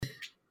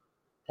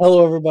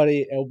Hello,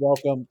 everybody, and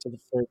welcome to the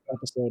first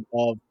episode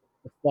of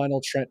the Final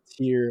Trent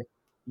Tier,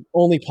 the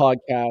only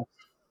podcast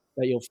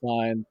that you'll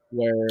find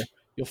where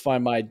you'll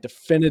find my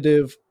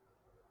definitive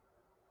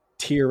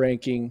tier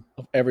ranking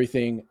of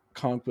everything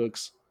comic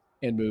books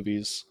and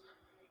movies.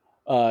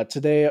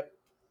 Today,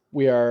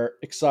 we are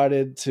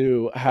excited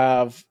to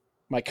have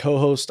my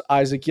co-host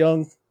Isaac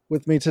Young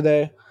with me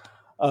today,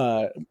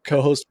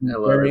 co-host from the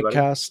Hello, Variant everybody.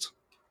 Cast.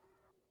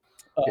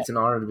 It's an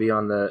honor to be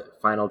on the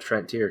final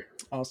Trent tier.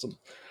 Awesome.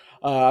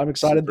 I'm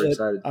excited Super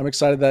that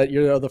excited.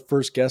 you're the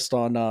first guest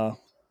on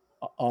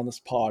this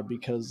pod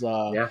because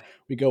Yeah,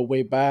 we go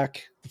way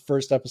back. The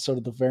first episode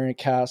of the Variant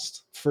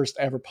Cast, first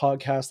ever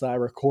podcast that I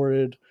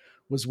recorded,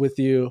 was with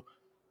you.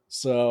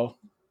 So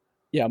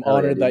yeah, I'm hell yeah,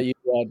 honored that dude.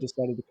 you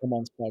decided to come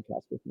on this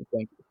podcast with me.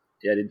 Thank you.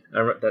 Yeah, dude.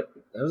 That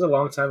was a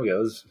long time ago. It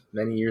was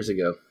many years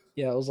ago.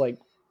 Yeah, it was like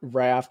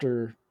right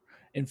after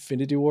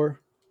Infinity War.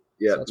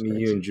 Yeah, So that's me, you,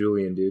 crazy. and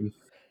Julian, dude. It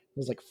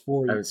was like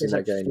four. I It haven't seen was that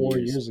like guy in 4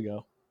 years years.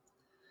 ago.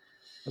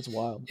 That's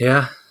wild.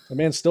 Yeah, The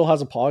man still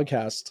has a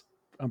podcast.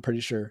 I'm pretty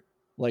sure.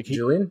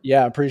 Julian.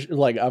 Yeah, I'm pretty sure.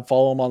 Like I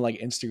follow him on like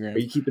Are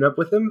Instagram. you keeping up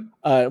with him?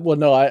 Well,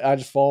 no, I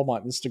just follow him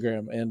on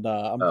Instagram, and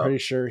I'm Oh, pretty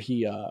sure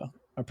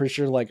I'm pretty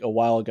sure like a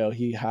while ago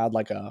he had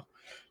like a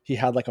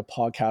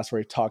podcast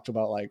where he talked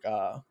about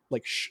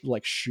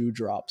like shoe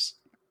drops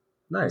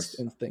nice.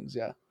 and things.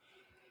 Yeah,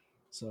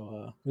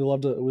 so we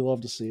love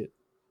to see it.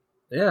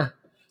 Yeah,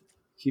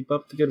 keep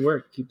up the good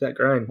work. Keep that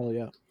grind. Hell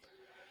yeah.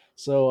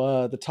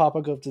 So the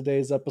topic of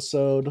today's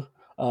episode,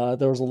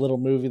 there was a little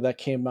movie that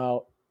came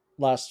out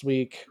last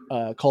week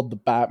called The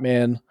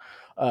Batman.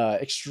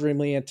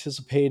 Extremely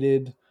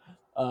anticipated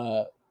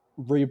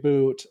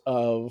reboot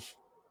of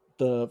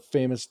the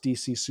famous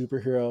DC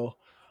superhero.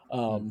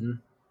 Um, hmm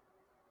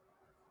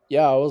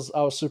yeah, I was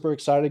super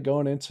excited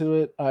going into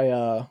it.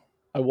 I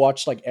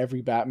watched like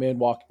every Batman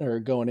walk or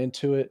going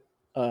into it,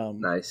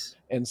 Nice.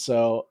 and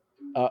so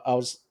I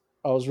was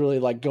really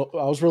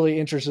I was really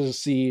interested to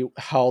see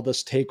how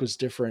this take was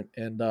different,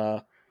 and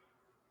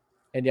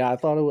yeah, I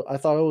thought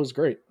it was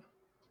great.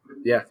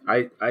 Yeah,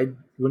 I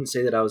wouldn't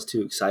say that I was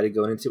too excited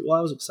going into it. Well,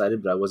 I was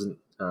excited, but I wasn't.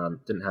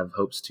 Didn't have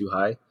hopes too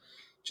high,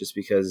 just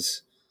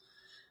because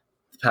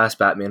the past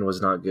Batman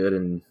was not good,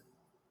 and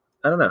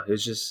I don't know.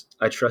 It's just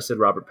I trusted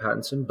Robert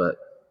Pattinson, but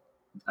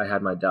I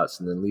had my doubts.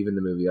 And then leaving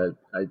the movie,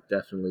 I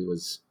definitely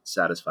was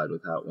satisfied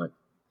with how it went.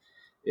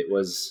 It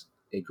was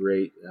a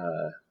great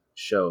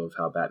show of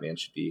how Batman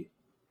should be.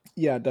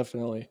 Yeah,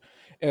 definitely.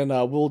 And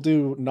we'll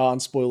do non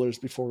spoilers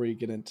before we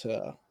get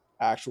into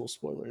actual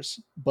spoilers.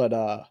 But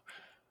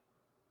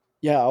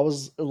yeah, I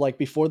was like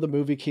before the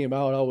movie came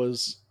out, I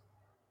was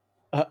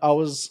a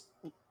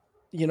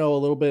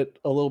little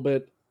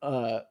bit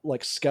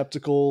like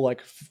skeptical,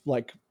 like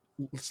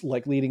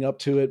leading up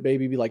to it,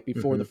 maybe like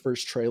before hmm the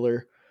first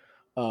trailer.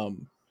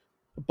 Um,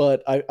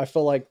 but I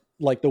felt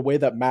like the way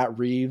that Matt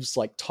Reeves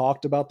like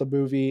talked about the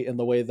movie and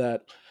the way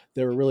that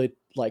they were really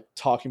like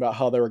talking about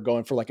how they were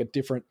going for like a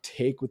different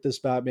take with this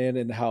Batman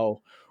and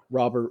how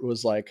Robert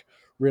was like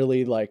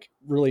really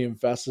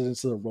invested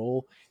into the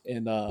role,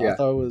 and Yeah,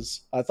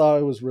 I thought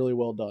it was really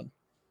well done.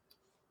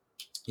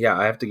 yeah.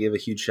 I have to give a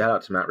huge shout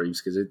out to Matt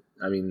Reeves because it.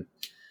 I mean,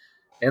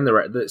 and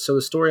so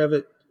the story of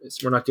it.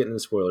 We're not getting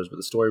into spoilers, but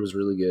the story was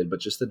really good. But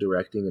just the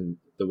directing and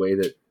the way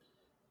that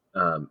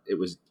it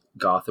was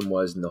Gotham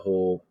was and the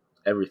whole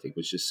everything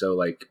was just so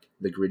like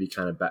the gritty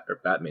kind of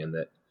Batman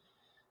that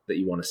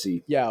you want to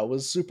see. Yeah, it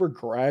was super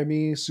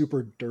grimy,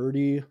 super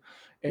dirty,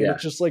 and it Yeah,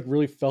 just like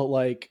really felt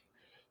like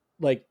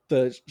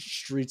the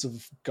streets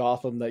of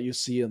Gotham that you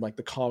see in like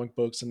the comic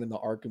books and in the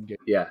Arkham game.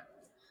 yeah.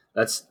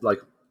 That's like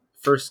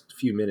first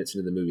few minutes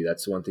into the movie.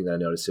 That's one thing that I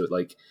noticed. So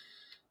like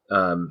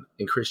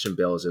in Christian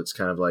Bale's, it's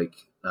kind of like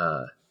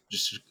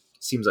just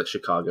seems like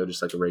Chicago,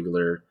 just like a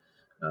regular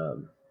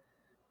um,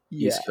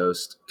 Yeah, East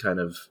Coast kind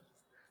of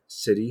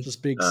city. this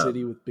big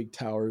city with big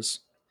towers.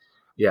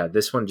 Yeah,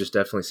 this one just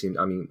definitely seemed.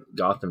 I mean,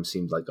 Gotham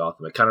seemed like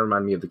Gotham. It kind of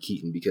reminded me of the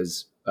Keaton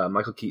because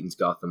Michael Keaton's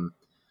Gotham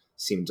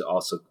seemed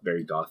also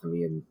very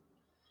Gothamy and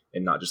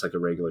not just like a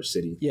regular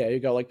city. Yeah, you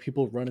got like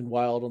people running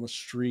wild on the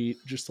street,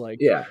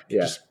 Yeah,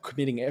 yeah, just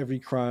committing every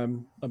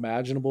crime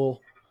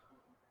imaginable.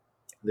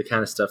 the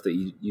kind of stuff that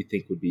you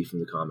think would be from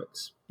the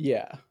comics.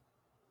 Yeah,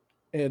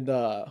 and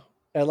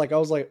and like I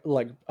was like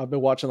I've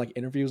been watching like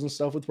interviews and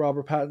stuff with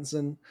Robert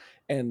Pattinson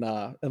and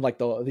like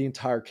the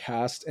entire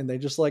cast, and they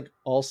just like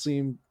all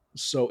seem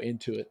so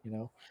into it, you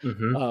know.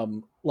 hmm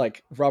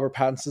Like Robert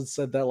Pattinson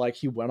said that like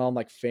he went on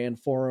like fan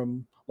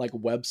forum like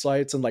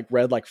websites and like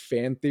read like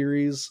fan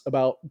theories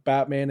about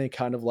Batman and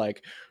kind of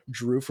like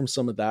drew from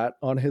some of that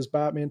on his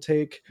Batman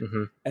take.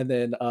 hmm And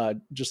then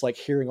just like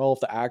hearing all of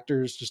the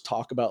actors just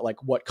talk about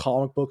like what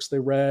comic books they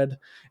read,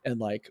 and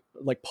like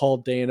Paul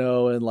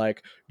Dano and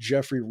like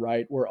Jeffrey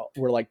Wright were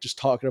like just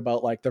talking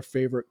about like their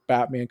favorite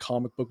Batman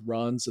comic book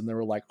runs, and they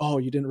were like, oh,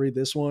 you didn't read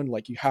this one,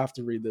 like you have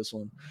to read this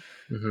one.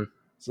 hmm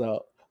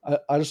So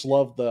I just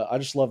love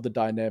the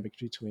dynamic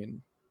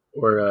between.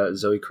 Or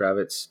Zoe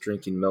Kravitz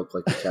drinking milk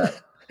like a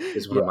cat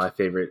is one of Yeah. my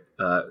favorite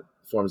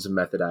forms of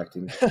method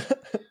acting.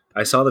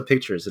 I saw the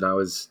pictures and I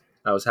was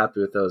I was happy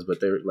with those, but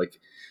they were like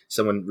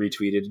someone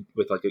retweeted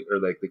with like or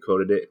like they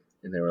quoted it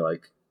and they were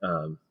like,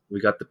 "We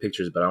got the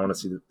pictures, but I want to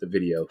see the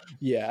video."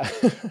 Yeah.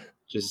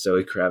 Just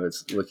Zoe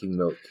Kravitz licking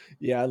milk.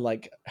 Yeah,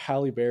 like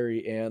Halle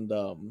Berry and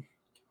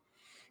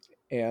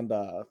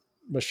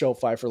Michelle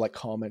Pfeiffer like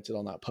commented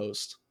on that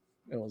post.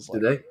 It was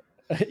Did like,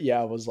 they?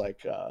 yeah, it was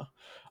like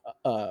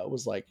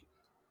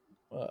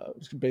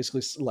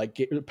basically like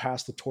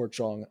pass the torch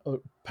on,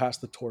 pass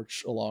the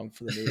torch along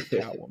for the new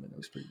Catwoman. It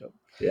was pretty dope.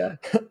 Yeah.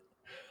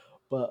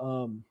 But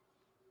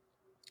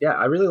Yeah,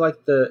 I really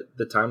like the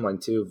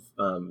timeline too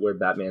of where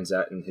Batman's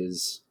at in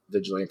his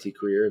vigilante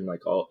career and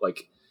like all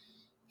like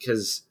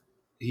because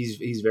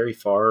he's very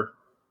far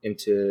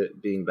into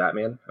being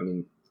Batman. I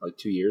mean, like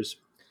 2 years,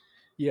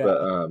 yeah,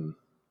 but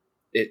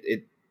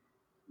it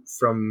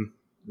from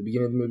the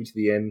beginning of the movie to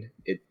the end,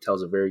 it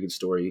tells a very good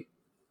story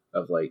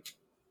of like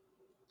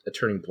a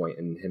turning point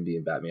in him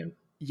being Batman.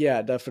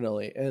 yeah,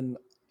 definitely. And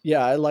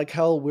yeah, I like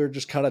how we're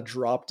just kind of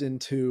dropped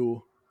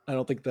into, I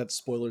don't think that's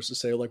spoilers to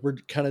say, like we're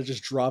kind of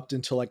just dropped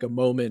into like a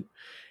moment,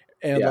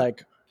 and Yeah.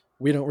 like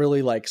we don't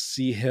really like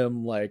see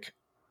him like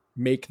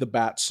make the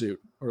bat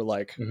suit, or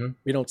like Mm-hmm.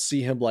 we don't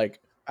see him like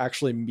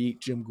actually meet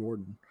Jim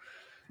Gordon.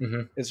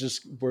 Mm-hmm. It's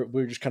just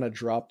we're just kind of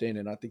dropped in,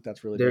 and I think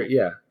that's really There,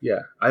 dope. yeah.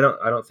 I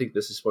don't think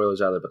this is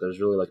spoilers either, but there's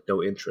really like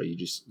no intro. You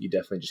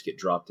definitely just get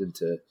dropped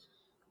into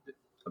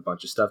a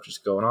bunch of stuff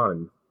just going on,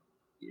 and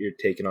you're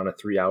taking on a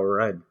 3 hour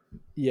ride.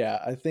 Yeah,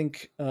 I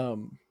think I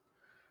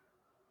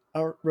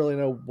don't really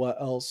know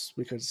what else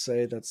we could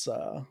say that's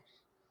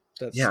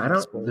Yeah, I not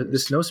don't. spoilers.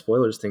 This no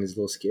spoilers thing is a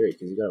little scary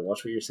because you got to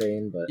watch what you're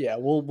saying, but Yeah,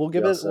 we'll you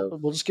give it also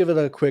we'll just give it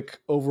a quick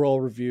overall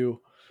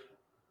review.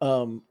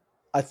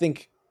 I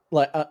think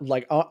I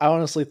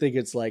honestly think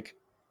it's like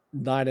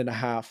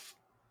 9.5,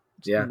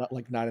 yeah.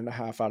 like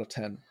 9.5 out of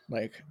 10.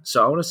 Like,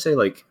 So I want to say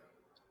like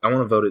I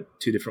want to vote it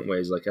two different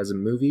ways. Like as a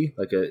movie,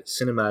 like a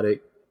cinematic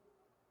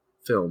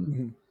film,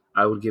 mhm.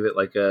 I would give it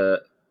like a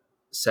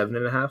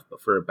 7.5.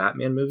 But for a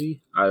Batman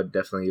movie, I would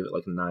definitely give it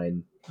like a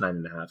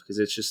 9.5 because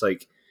it's just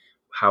like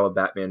how a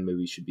Batman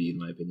movie should be, in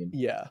my opinion.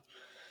 Yeah,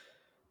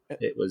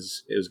 It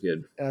was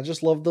good. and I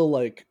just love the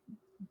like,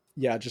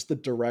 yeah, just the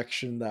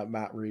direction that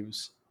Matt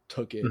Reeves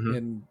took it, Mm-hmm.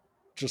 and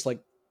just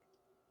like,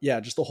 yeah,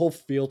 just the whole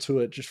feel to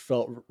it just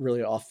felt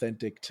really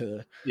authentic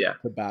Yeah.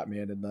 to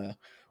Batman, and the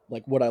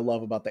like what I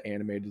love about the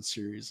animated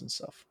series and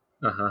stuff.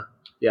 Uh huh.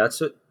 Yeah,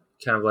 that's what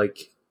kind of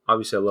like.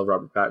 Obviously, I love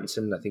Robert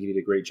Pattinson. I think he did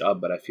a great job,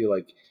 but I feel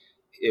like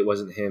it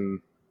wasn't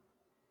him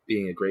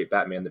being a great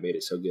Batman that made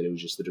it so good. It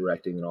was just the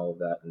directing and all of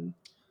that. And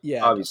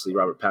Yeah, obviously,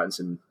 definitely. Robert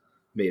Pattinson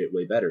made it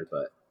way better.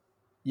 But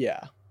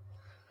Yeah.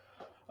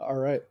 All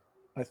right.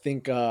 I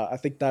think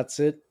that's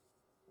it.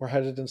 We're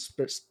headed in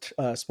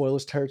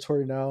spoilers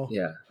territory now.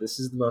 yeah, this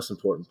is the most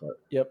important part.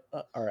 Yep.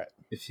 All right.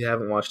 If you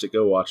haven't watched it,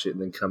 go watch it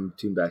and then come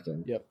tune back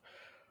in. Yep.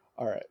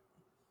 All right.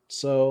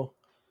 So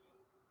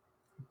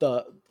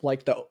the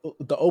like the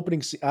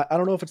opening scene. I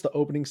don't know if it's the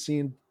opening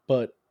scene,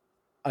 but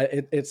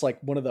it's like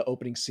one of the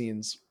opening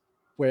scenes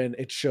when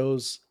it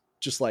shows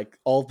just like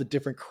all the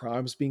different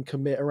crimes being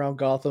commit around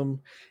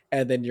Gotham,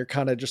 and then you're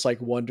kind of just like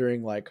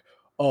wondering like,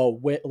 oh,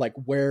 like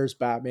where's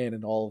Batman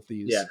in all of Yeah,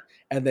 these?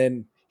 And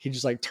then he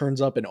just like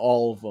turns up in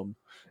all of them.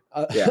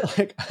 yeah,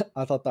 Like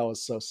I thought that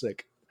was so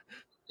sick.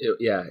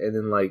 yeah. And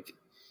then like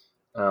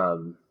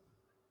um,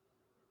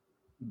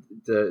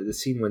 the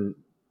scene when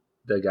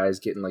the guy's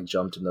getting like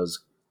jumped and those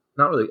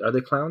not really are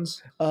they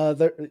clowns? They're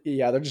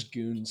just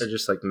goons. They're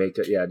just like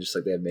makeup. Yeah, just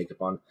like they had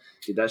makeup on.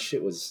 Dude, that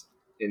shit was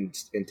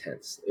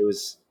intense. It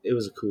was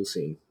a cool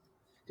scene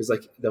because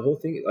like the whole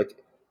thing like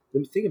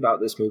the thing about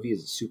this movie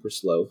is it's super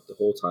slow the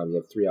whole time. You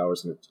have 3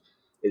 hours and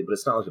but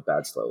it's not like a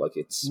bad slow. Like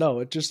No,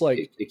 it just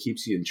like, it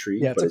keeps you yeah,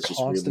 intrigued, it's but a it's just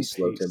really constant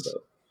slow pace. tempo.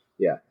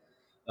 Yeah.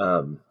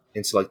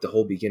 And so like the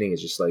whole beginning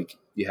is just like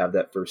you have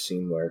that first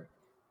scene where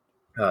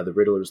the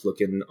Riddler's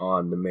looking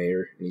on the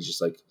mayor and he's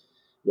just like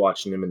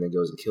watching him and then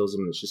goes and kills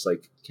him. And it's just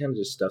like kind of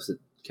just stuff that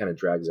kind of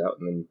drags out.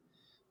 And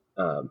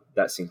then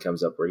that scene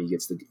comes up where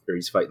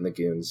he's fighting the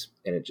goons,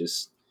 and it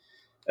just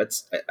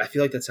I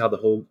feel like that's how the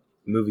whole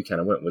movie kind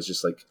of went was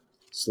just like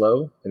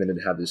slow, and then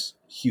it'd have this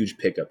huge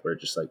pickup where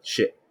it just like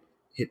shit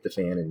hit the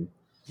fan and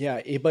Yeah,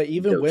 but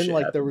even dope when shit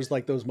like there happened. was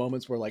like those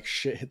moments where like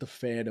shit hit the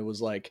fan, it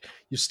was like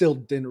you still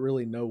didn't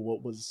really know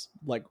what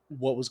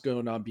was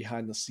going on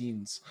behind the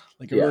scenes.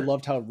 Like I really Yeah.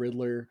 loved how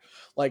Riddler,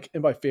 like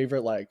in my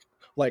favorite like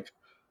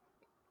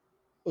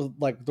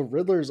the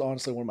Riddler is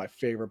honestly one of my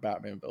favorite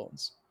Batman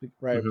villains,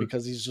 right? Hmm.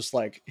 Because he's just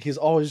like he's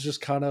always just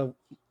kind of,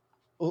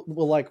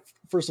 well, like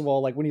first of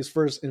all, like when he was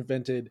first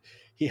invented,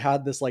 he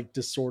had this like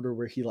disorder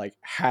where he like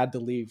had to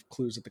leave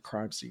clues at the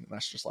crime scene.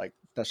 That's just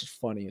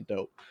funny and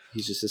dope.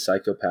 He's just a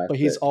psychopath But that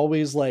he's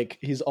always like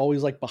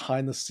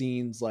behind the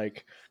scenes,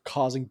 like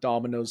causing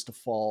dominoes to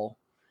fall,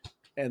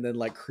 and then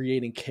like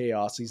creating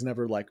chaos. He's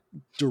never like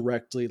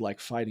directly like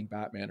fighting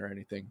Batman or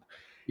anything.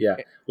 yeah.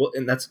 Well,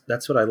 and that's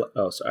what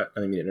oh, sorry, I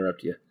didn't mean to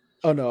interrupt you.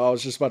 Oh no, I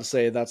was just about to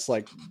say that's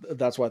what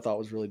I thought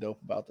was really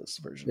dope about this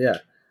version. Yeah.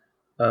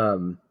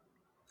 Um,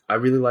 I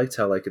really liked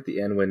how like at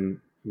the end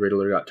when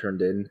Riddler got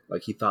turned in.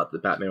 Like he thought the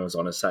Batman was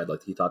on his side.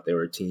 Like he thought they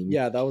were a team.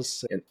 Yeah, that was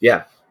sick. And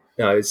yeah,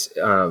 no, it's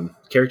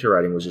character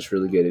writing was just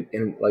really good.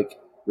 And like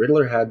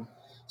Riddler had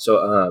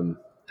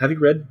have you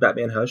read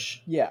Batman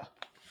Hush? Yeah.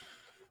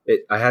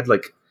 I had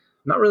like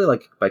not really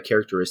like by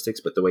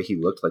characteristics, but the way he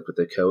looked, like with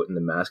the coat and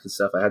the mask and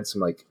stuff. I had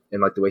some like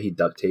and like the way he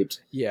duct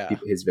taped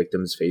his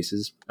victims'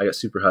 faces. I got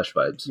super Hush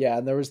vibes. Yeah,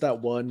 and there was that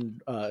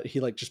one he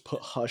like just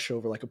put Hush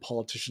over like a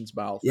politician's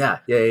mouth. Yeah.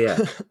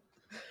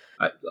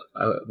 I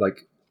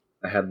like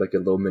I had like a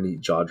little mini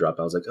jaw drop.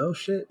 I was like, oh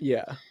shit.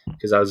 Yeah.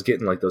 Because I was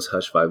getting like those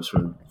Hush vibes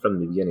from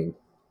the beginning.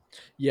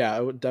 Yeah, I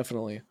would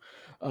definitely.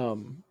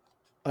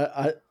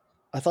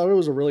 I thought it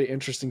was a really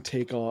interesting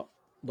take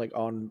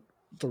on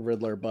the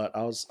Riddler, but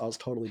I was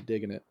totally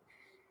digging it.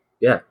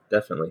 Yeah,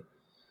 definitely.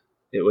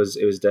 It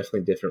was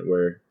definitely different.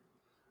 Where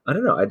I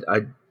don't know.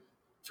 I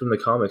from the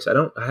comics, I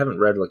haven't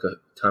read like a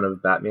ton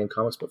of Batman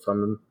comics, but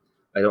from them,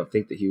 I don't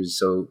think that he was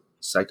so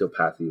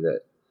psychopathy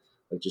that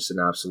like just an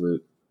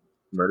absolute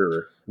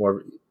murderer.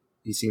 More,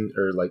 he seemed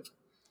or like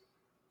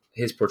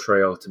his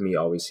portrayal to me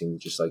always seemed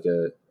just like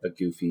a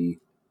goofy.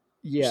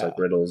 Yeah, just like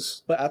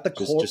riddles, but at the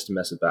core, just to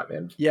mess with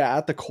Batman. Yeah,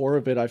 at the core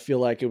of it, I feel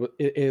like it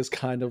is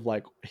kind of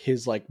like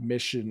his like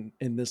mission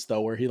in this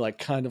though, where he like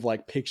kind of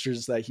like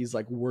pictures that he's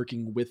like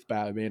working with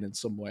Batman in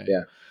some way.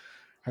 Yeah,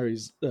 how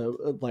he's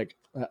like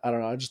I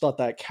don't know. I just thought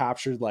that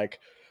captured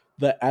like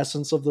the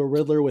essence of the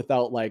Riddler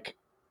without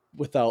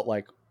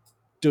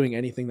doing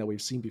anything that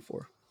we've seen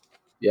before.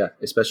 Yeah,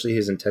 especially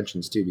his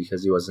intentions too,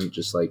 because he wasn't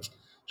just like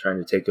trying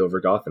to take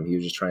over Gotham. He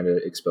was just trying to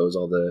expose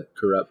all the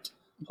corrupt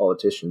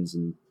politicians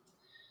and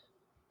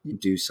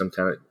do some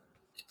kind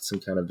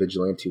of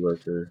vigilante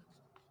work. Or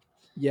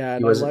yeah,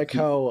 and I like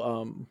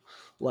how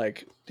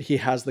like he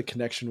has the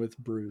connection with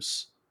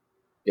Bruce.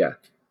 Yeah,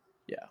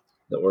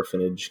 the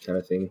orphanage kind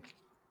of thing.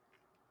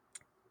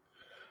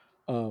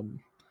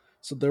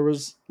 So there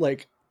was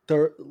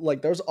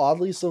there's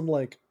oddly some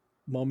like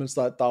moments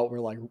that I thought were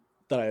like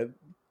that I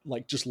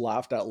like just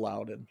laughed out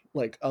loud. And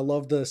like I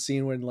love the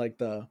scene when like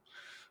the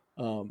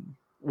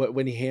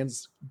when he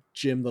hands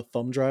Jim the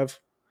thumb drive.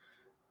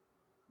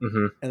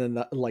 Mm-hmm. And then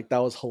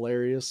that was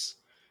hilarious.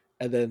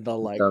 And then the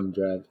like thumb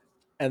drive.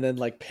 And then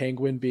like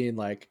Penguin being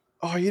like,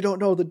 "Oh, you don't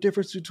know the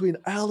difference between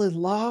Alan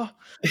Law?"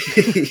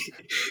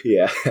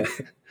 Yeah.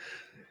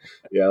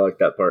 Yeah, I like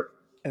that part.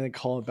 And then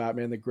calling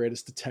Batman the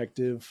greatest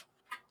detective.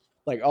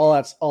 Like all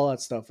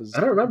that stuff is. I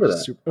don't remember that.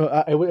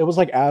 Super, it was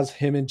like as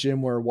him and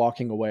Jim were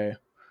walking away.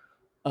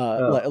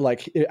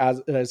 Like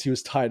as he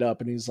was tied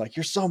up, and he's like,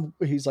 "You're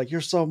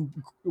some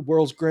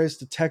world's greatest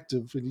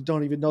detective, and you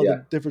don't even know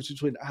the difference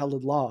between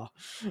Alan Law."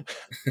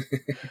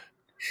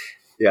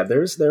 Yeah,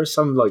 there's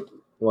some like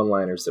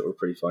one-liners that were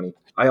pretty funny.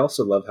 I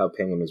also love how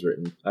Penguin was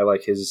written. I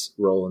like his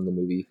role in the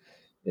movie,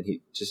 and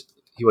he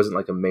wasn't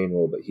like a main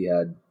role, but he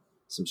had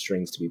some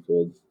strings to be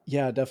pulled.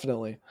 Yeah,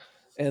 definitely.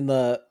 And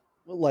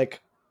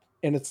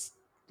and it's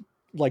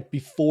like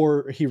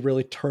before he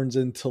really turns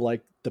into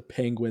like the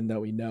Penguin that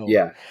we know.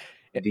 Yeah.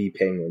 The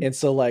Penguin. And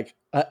so like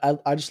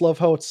I just love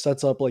how it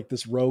sets up like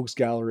this rogues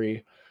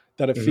gallery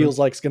that it feels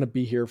like it's going to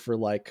be here for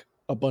like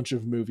a bunch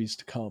of movies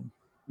to come.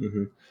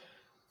 Mm-hmm.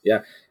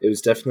 Yeah, it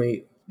was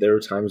definitely, there were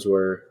times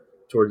where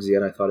towards the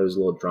end I thought it was a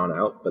little drawn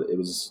out, but it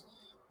was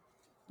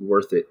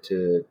worth it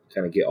to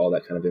kind of get all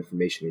that kind of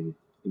information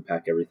and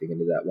pack everything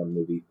into that one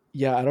movie.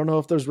 Yeah, I don't know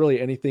if there's really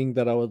anything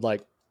that I would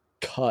like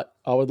cut.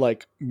 I would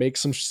like make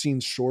some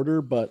scenes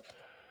shorter, but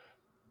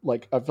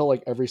like I felt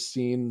like every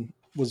scene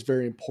was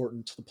very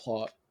important to the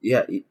plot.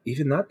 Yeah,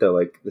 even that though,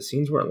 like the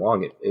scenes weren't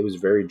long. It was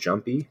very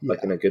jumpy,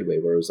 like in a good way,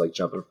 where it was like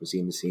jumping from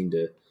scene to scene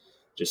to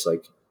just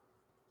like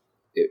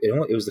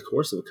it was the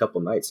course of a couple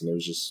nights, and it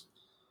was just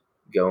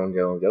going.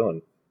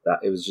 That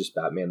it was just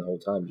Batman the whole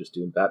time, just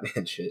doing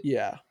Batman shit.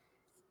 Yeah,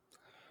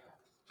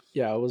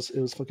 it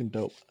was fucking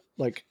dope.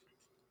 Like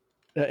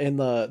in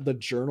the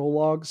journal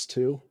logs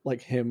too,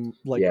 like him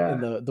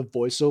in the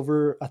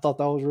voiceover, I thought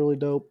that was really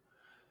dope.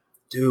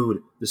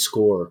 Dude, the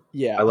score.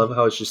 Yeah, I love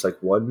how it's just like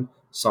one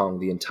song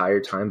the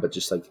entire time, but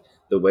just like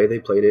the way they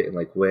played it and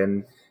like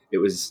when it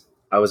was,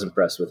 I was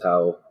impressed with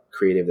how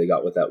creative they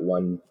got with that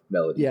one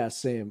melody. Yeah,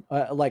 same.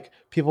 Like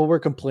people were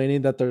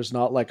complaining that there's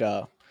not like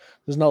a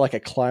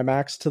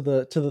climax to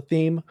the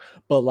theme,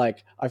 but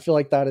like I feel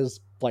like that is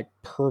like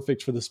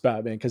perfect for this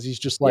Batman because he's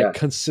just like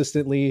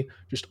consistently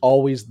just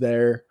always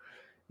there.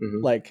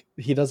 Mm-hmm. Like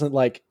he doesn't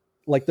like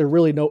there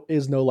really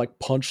is no like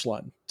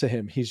punchline to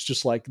him. He's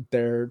just like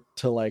there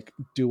to like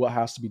do what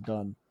has to be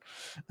done.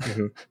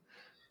 Mm-hmm.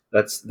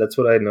 That's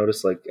what I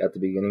noticed. Like at the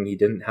beginning, he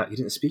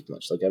didn't speak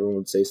much. Like everyone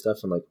would say stuff,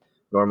 and like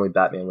normally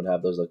Batman would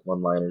have those like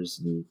one-liners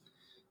and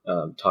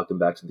talk them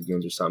back to the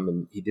goons or something,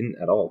 and he didn't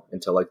at all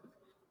until like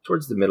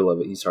towards the middle of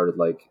it. He started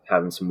like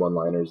having some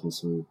one-liners and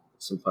some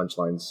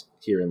punchlines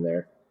here and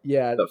there.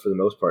 Yeah, but for the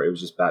most part, it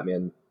was just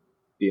Batman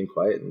being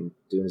quiet and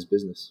doing his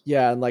business.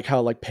 Yeah, and like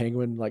how like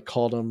Penguin like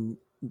called him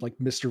like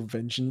Mr.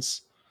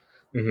 Vengeance.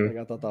 Mm-hmm. Like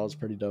I thought that was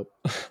pretty dope.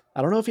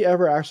 I don't know if he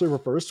ever actually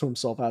refers to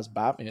himself as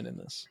Batman in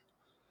this.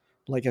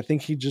 Like I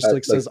think he just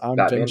like says I'm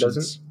Batman Vengeance.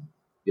 doesn't?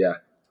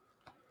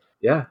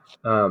 Yeah.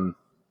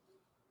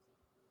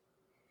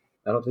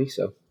 I don't think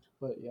so.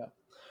 But yeah.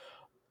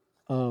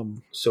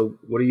 Um, So,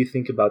 what do you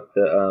think about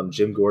the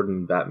Jim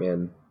Gordon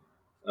Batman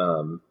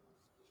um,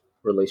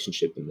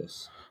 relationship in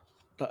this?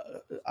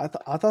 I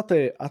thought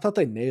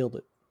they nailed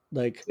it.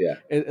 Like Yeah,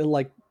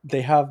 like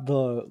they have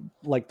the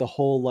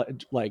whole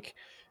like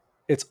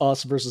it's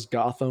us versus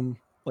Gotham.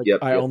 Like yep,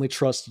 I yep. only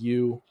trust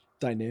you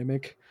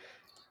dynamic.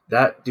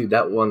 That dude,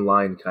 that one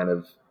line kind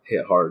of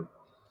hit hard,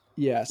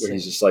 Yeah, where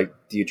he's same. just like,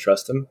 "Do you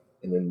trust him?"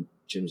 And then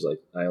Jim's like,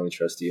 "I only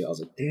trust you." I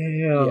was like,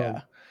 Yeah.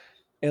 "Damn."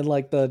 And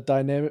like the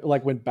dynamic,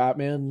 like when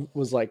Batman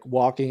was like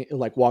walked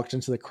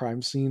into the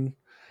crime scene,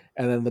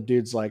 and then the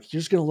dude's like,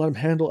 "You're just gonna let him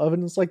handle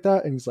evidence like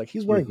that?" And he's like,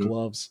 "He's wearing Hmm.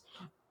 gloves."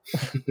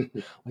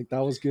 Like that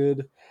was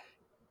good.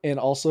 And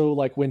also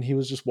like when he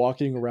was just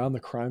walking around the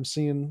crime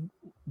scene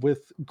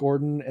with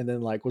Gordon, and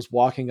then like was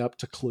walking up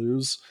to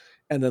clues,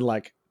 and then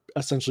like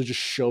essentially just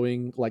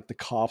showing like the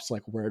cops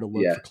like where to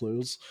look Yeah, for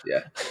clues.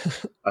 yeah.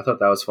 I thought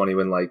that was funny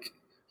when like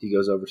he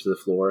goes over to the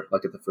floor,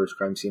 like at the first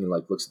crime scene, and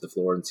like looks at the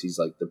floor and sees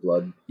like the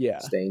blood Yeah.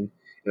 stain,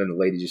 and then the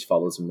lady just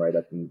follows him right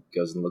up and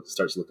goes and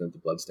starts looking at the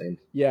blood stain.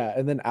 Yeah,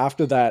 and then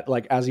after that,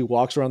 like as he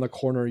walks around the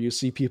corner, you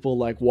see people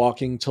like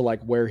walking to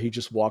like where he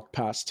just walked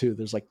past too.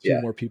 There's like two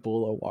Yeah, more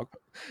people that walk.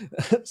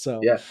 So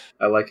yeah.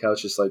 I like how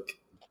it's just like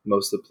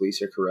most of the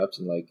police are corrupt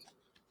and like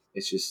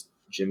it's just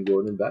Jim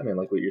Gordon and Batman,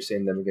 like what you're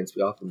saying, them against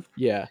Gotham.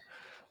 yeah,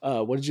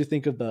 what did you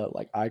think of the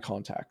like eye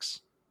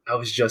contacts? I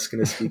was just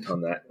gonna speak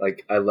on that.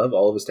 Like, I love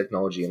all of his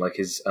technology and like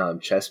his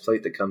chest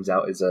plate that comes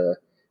out is a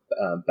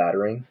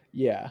battering.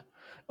 Yeah.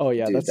 Oh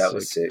yeah, Dude, that's that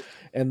was sick. sick.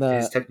 And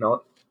His the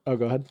technology. oh,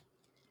 go ahead.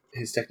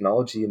 His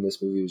technology in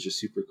this movie was just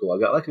super cool. I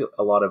got like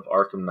a lot of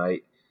Arkham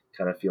Knight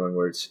kind of feeling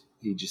where it's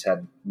he just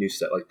had new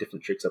stuff like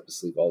different tricks up his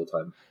sleeve all the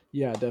time.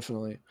 Yeah,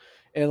 definitely.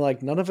 And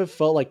like none of it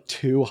felt like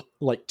too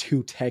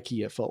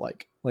techy. It felt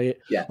Yeah,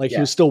 like he yeah.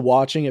 was still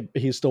watching it.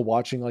 He's still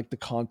watching like the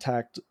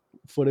contact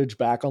footage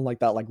back on like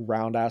that like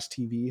round ass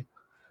TV.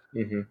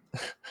 Hmm.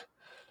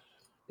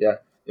 Yeah,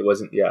 it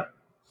wasn't. Yeah,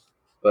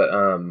 but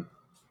oh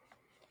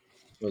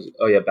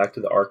yeah, back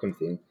to the Arkham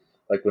thing.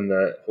 Like when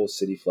the whole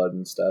city flooded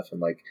and stuff,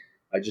 and like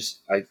I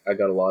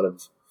got a lot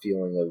of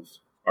feeling of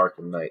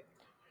Arkham Knight.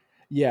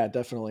 Yeah,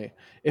 definitely.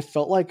 It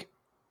felt like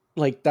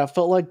that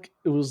felt like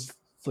it was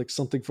like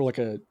something for like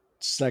a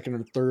second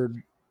or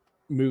third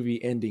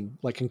movie ending,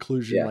 like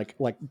conclusion, Yeah.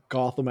 like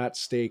Gotham at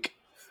stake,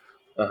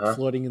 Uh huh.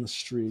 flooding in the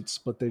streets,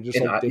 but they just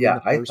And like I, did it in yeah,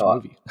 the first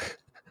movie.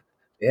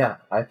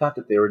 I thought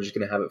that they were just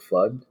gonna have it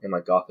flood and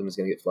like Gotham is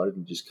gonna get flooded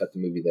and just cut the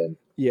movie then,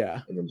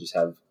 Yeah. and then just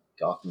have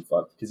Gotham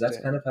fucked because that's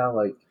kind Damn. of how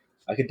like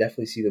I could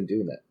definitely see them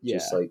doing that.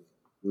 Just Yeah. like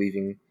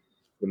leaving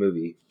the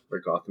movie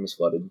where Gotham is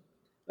flooded,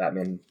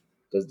 Batman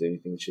doesn't do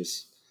anything. It's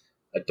just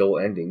a dull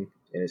ending,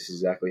 and it's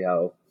exactly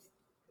how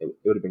it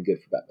would have been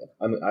good for Batman.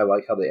 I mean, I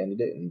like how they ended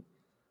it, and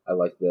I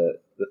like the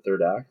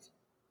third act,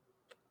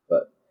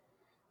 but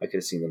I could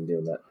have seen them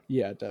doing that.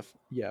 Yeah,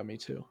 yeah, me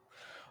too.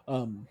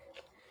 Um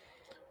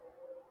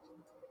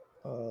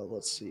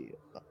let's see.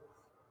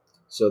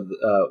 So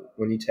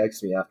when you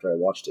texted me after I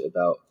watched it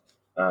about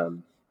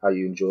how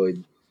you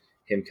enjoyed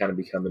him kind of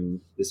becoming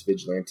this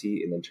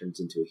vigilante and then turns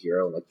into a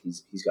hero and like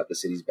he's got the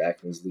city's back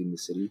and he's leading the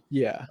city,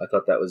 Yeah. I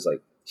thought that was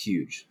like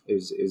huge. It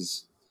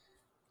was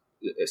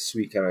a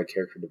sweet kind of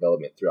character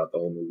development throughout the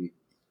whole movie.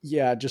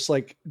 Yeah, just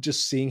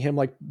seeing him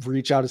like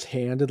reach out his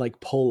hand and like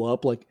pull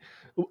up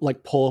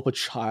a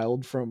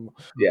child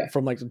Yeah,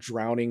 from like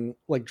drowning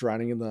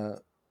in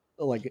the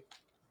like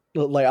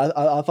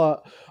I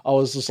thought I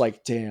was just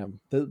like, damn,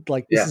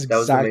 like this yeah, is that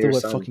was the exactly mayor's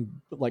what son.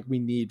 fucking like we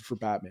need for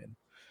Batman.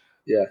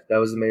 Yeah, that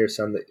was the mayor's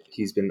son that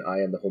he's been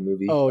eyeing the whole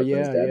movie, Oh like when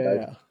his yeah, dad yeah,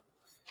 died.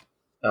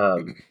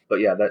 yeah, But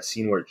yeah, that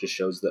scene where it just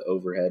shows the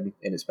overhead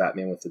and it's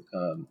Batman with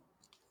the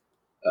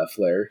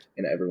flare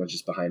and everyone's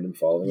just behind him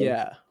following him.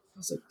 yeah. I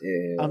was like,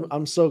 damn.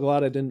 I'm so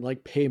glad I didn't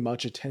like pay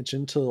much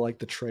attention to like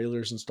the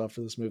trailers and stuff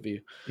for this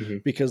movie, Hmm.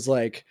 because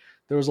like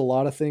there was a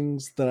lot of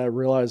things that I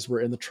realized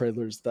were in the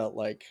trailers that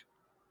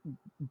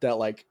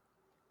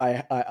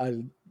I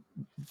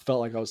felt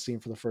like I was seeing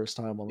for the first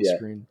time on the Yeah,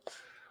 screen.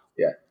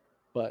 yeah.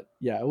 But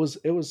yeah, it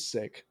was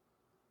sick.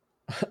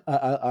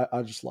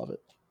 I just love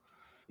it.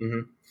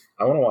 Hmm.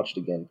 I want to watch it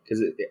again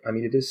because I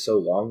mean, it is so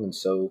long and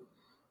so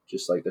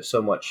just like there's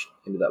so much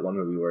into that one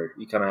movie where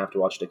you kind of have to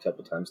watch it a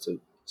couple times to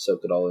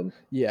soak it all in.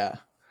 Yeah.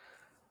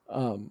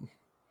 Um,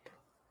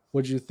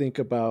 what do you think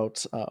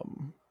about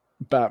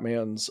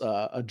Batman's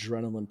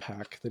adrenaline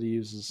pack that he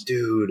uses?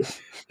 Dude,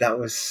 that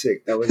was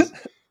sick. That was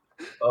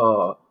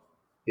oh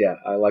yeah,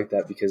 I like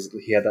that because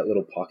he had that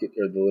little pocket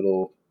or the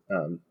little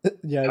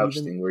Yeah, and pouch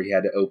even thing where he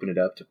had to open it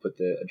up to put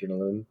the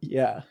adrenaline.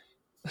 yeah,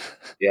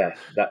 Yeah,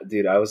 that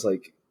dude, I was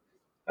like,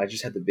 I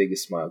just had the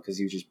biggest smile because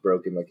he was just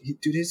broken. Like,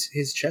 dude,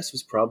 his chest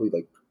was probably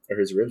like, or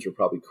his ribs were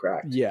probably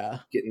cracked. yeah,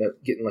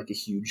 Getting like a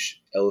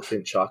huge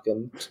elephant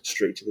shotgun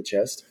straight to the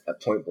chest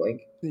at point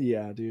blank.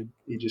 yeah, dude.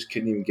 He just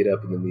couldn't even get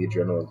up, and then the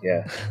adrenaline.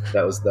 Yeah,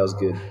 that was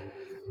good,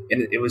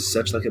 and it was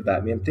such like a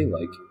Batman thing.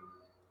 Like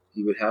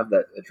he would have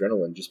that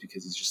adrenaline just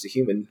because he's just a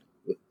human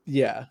with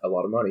Yeah, a lot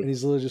of and money.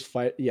 he's literally just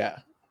fight. Yeah,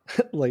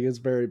 like it's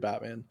very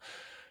Batman.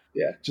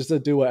 Yeah. just to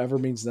do whatever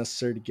means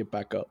necessary to get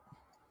back up.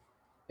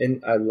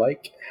 And I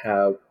like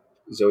how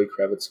Zoe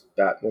Kravitz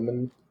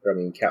Catwoman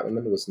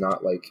was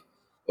not like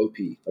OP.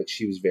 Like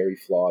she was very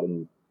flawed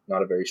and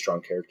not a very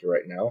strong character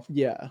right now.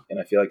 Yeah, And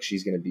I feel like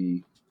she's gonna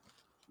be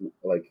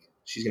like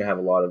she's gonna have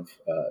a lot of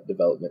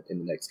development in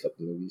the next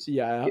couple of movies,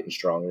 yeah. getting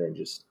stronger and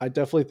just I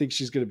definitely think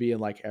she's going to be in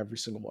like every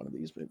single one of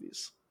these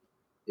movies.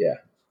 yeah.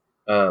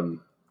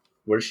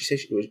 Where did she say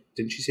she was?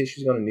 Didn't she say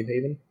she was going to New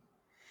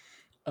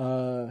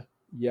Haven?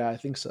 Yeah, I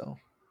think so.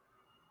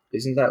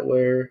 Isn't that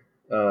where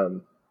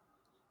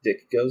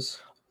Dick goes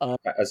Uh,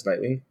 as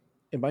Nightwing?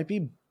 it might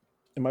be,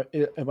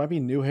 it might be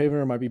New Haven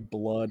or it might be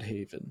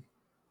Bloodhaven.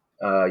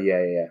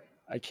 Yeah.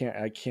 I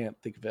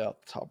can't think of it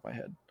off the top of my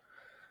head.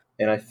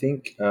 And I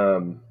think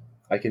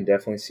I can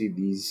definitely see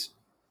these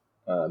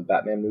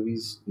Batman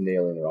movies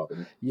nailing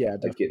Robin. Yeah,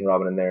 Like getting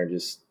Robin in there and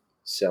just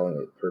selling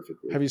it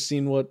perfectly. have you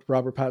seen what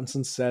Robert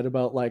Pattinson said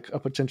about like a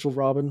potential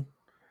Robin?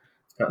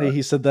 Uh-uh.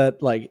 He said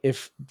that like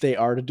if they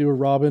are to do a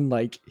Robin,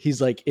 like he's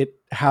like it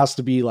has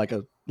to be like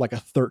a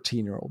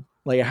 13-year-old.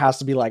 Like it has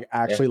to be like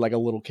actually like a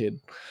little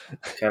kid.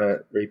 Kind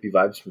of rapey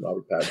vibes from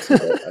Robert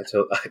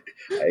Pattinson.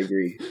 I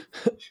agree.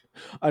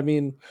 I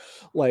mean,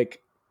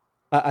 like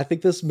I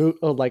think this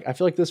like I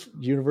feel like this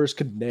universe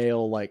could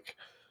nail like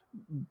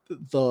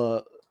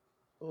the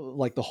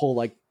whole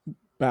like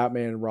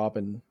Batman and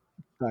Robin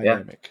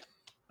dynamic.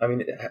 I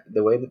mean,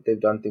 the way that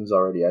they've done things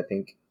already, I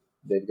think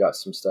they've got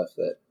some stuff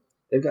that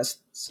they've got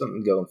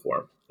something going for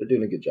them. They're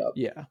doing a good job.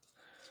 Yeah.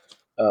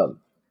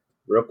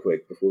 Real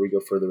quick before we go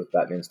further with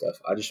Batman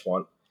stuff, I just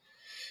want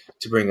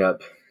to bring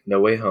up No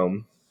Way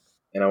Home,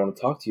 and I want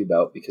to talk to you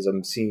about because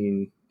I'm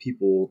seeing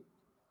people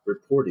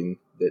reporting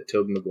that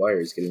Tobey Maguire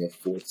is getting a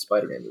fourth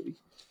Spider-Man movie,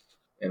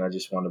 and I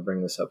just want to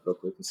bring this up real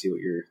quick and see what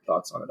your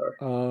thoughts on it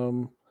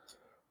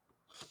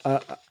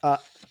are.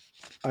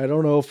 I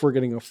don't know if we're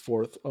getting a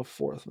fourth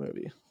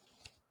movie.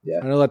 Yeah,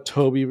 I know that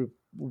Toby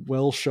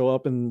will show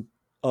up in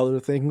other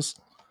things.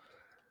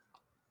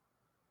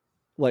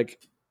 Like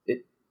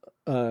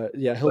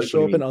he'll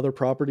show up in other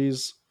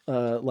properties.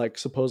 Like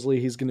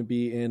supposedly he's going to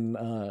be in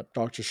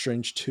Doctor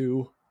Strange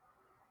 2.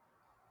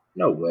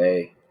 No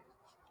way.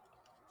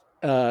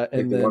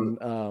 And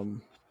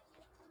then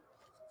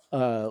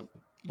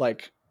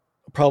like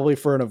probably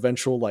for an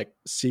eventual like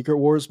Secret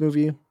Wars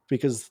movie,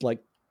 because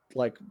like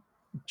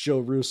Joe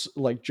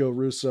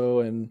Russo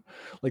and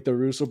like the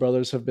Russo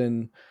brothers have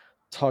been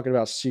talking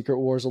about Secret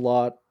Wars a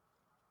lot,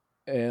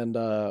 and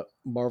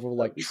Marvel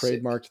like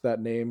trademarked that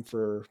name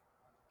for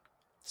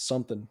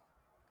something.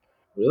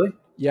 Really?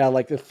 Yeah,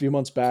 like a few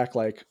months back,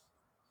 like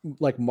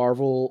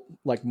Marvel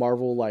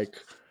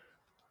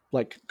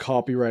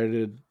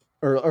copyrighted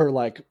or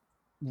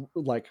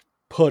like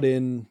put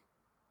in.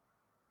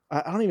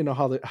 I don't even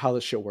know how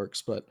this shit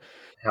works, but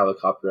how the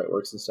copyright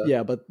works and stuff.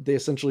 Yeah, but they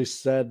essentially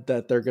said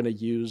that they're going to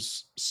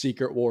use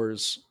Secret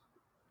Wars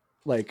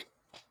like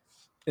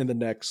in the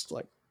next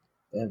like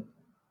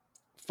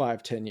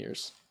 5-10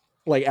 years,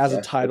 like as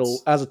a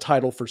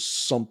title for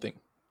something.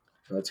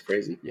 That's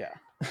crazy. Yeah.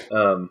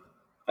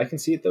 I can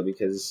see it though,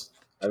 because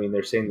I mean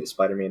they're saying that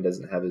Spider-Man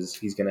doesn't have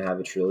he's going to have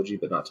a trilogy,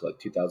 but not to like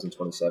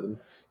 2027.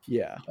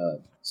 Yeah.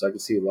 So I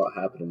could see a lot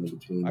happening in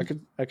between.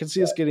 I could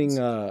see us getting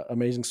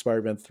Amazing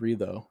Spider-Man 3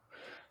 though.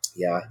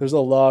 Yeah. There's a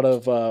lot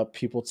of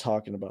people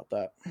talking about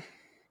that.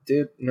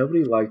 Dude,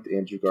 nobody liked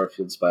Andrew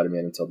Garfield's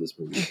Spider-Man until this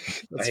movie.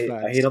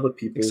 I hate all the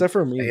people. Except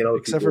for me.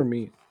 For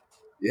me.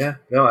 Yeah,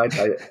 no, I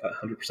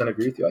 100%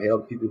 agree with you. I hate all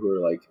the people who are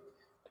like,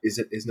 is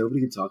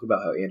nobody going to talk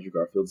about how Andrew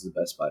Garfield's the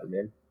best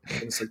Spider-Man?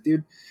 And it's like,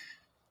 dude,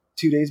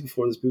 2 days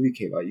before this movie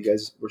came out, you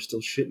guys were still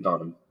shitting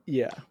on him.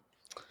 Yeah.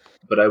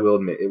 But I will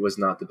admit, it was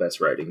not the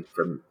best writing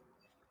from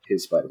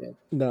his Spider-Man.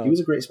 No. He was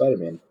a great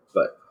Spider-Man,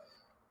 but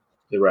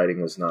the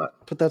writing was not.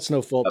 But that's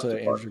no fault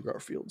to Andrew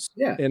Garfield's.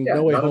 Yeah. And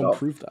No Way Home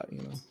proved that,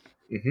 you know.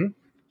 Mm-hmm.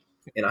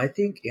 And I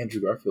think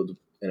Andrew Garfield,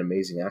 an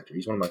amazing actor.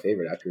 He's one of my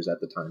favorite actors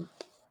at the time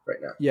right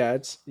now. Yeah,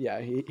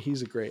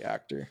 he's a great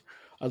actor.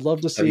 I'd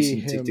love to see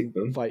him Tick, Tick,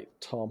 Boom? Fight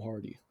Tom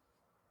Hardy.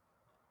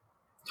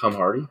 Tom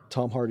Hardy?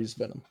 Tom Hardy's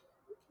Venom.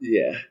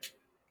 Yeah.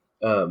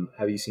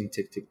 Have you seen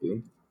Tick, Tick,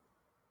 Boom?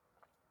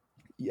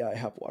 Yeah, I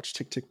have watched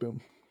Tick, Tick,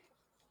 Boom.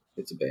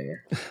 It's a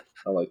banger.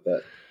 I like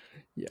that.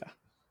 Yeah.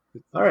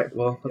 All right.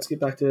 Well, let's get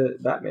back to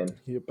Batman.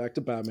 Get back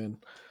to Batman.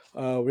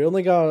 We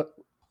only got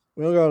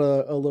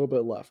a little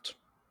bit left.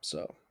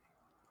 So.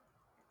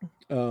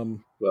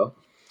 Well,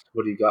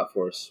 what do you got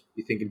for us?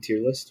 You thinking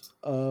tier list?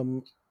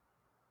 Well,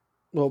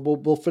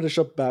 we'll finish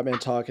up Batman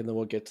talk and then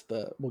we'll get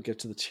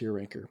to the tier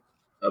ranker.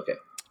 Okay.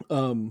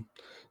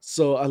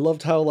 So I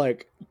loved how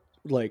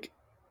like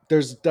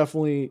there's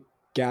definitely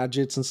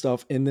gadgets and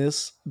stuff in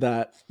this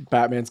that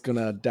Batman's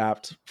gonna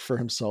adapt for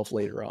himself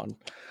later on.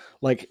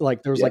 Like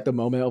there's like the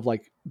moment of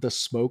like the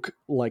smoke,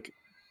 like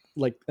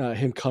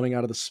him coming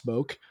out of the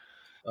smoke.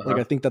 Like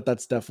I think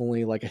that's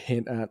definitely like a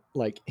hint at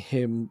like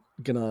him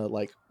gonna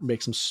like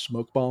make some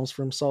smoke bombs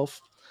for himself.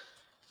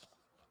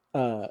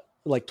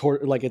 Like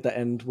at the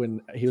end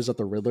when he was at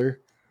the Riddler.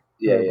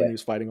 When he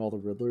was fighting all the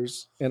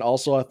Riddlers. And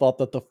also I thought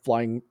that the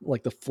flying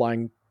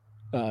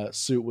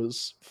suit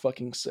was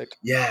fucking sick.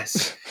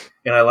 Yes,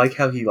 and I like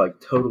how he like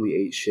totally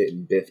ate shit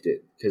and biffed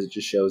it because it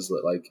just shows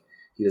that like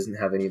he doesn't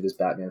have any of this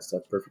Batman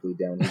stuff perfectly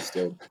down. He's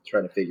still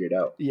trying to figure it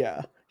out.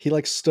 Yeah, he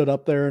like stood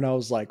up there, and I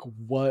was like,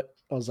 "What?"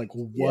 I was like,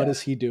 "What Yeah,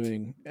 is he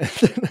doing?" And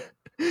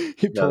then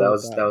he no, pulled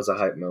that that. was a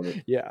hype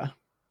moment, Yeah,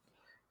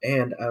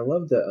 and I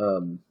love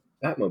the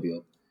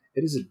Batmobile.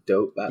 It is a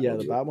dope yeah,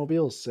 the Batmobile.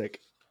 Batmobile is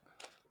sick.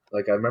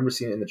 Like I remember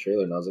seeing it in the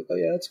trailer, and I was like, "Oh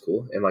yeah, that's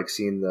cool." And like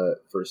seeing the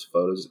first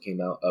photos that came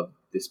out of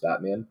this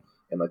Batman,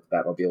 and like the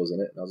Batmobile was in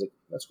it, and I was like,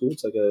 "That's cool."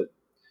 It's like a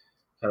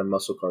kind of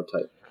muscle car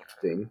type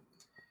thing.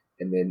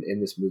 And then in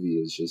this movie,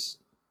 it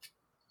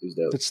was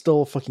dope. It's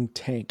still a fucking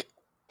tank.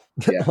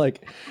 Yeah,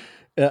 Like,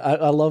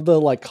 I love the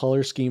like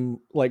color scheme.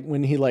 Like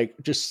when he like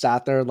just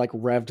sat there and like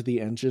revved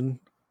the engine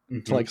to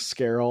hmm like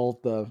scare all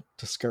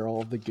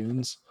of the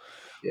goons.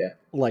 yeah.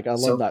 Like I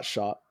love So that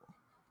shot.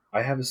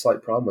 I have a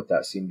slight problem with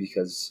that scene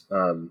because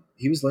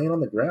he was laying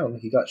on the ground.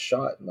 He got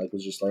shot and like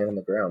was just laying on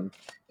the ground,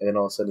 and then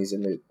all of a sudden he's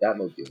in the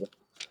Batmobile.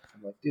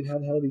 I'm like, dude, how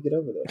the hell did he get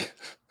over there?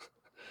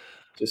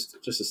 Just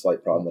a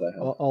slight problem that I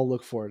have. I'll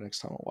look for it next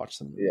time I watch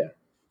the movie. Yeah,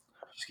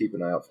 just keep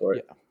an eye out for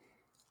it. Yeah.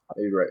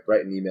 Maybe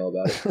write an email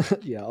about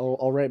it. Yeah,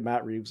 I'll write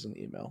Matt Reeves an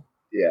email.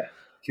 Yeah,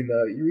 can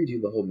you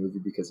redo the whole movie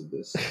because of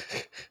this?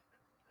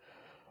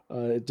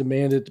 It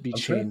demanded to be I'm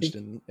trying to changed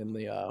think. in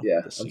the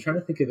Yeah, the I'm trying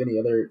to sequel. think of any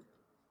other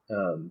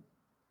um,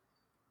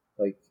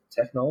 like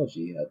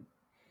technology he had.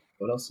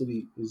 What else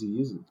was he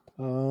using?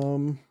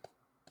 Um,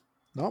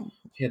 not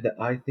He had the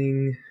eye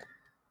thing.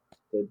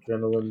 The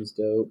adrenaline was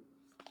dope.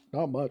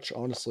 not much,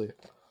 honestly.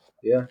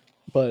 Yeah,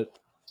 But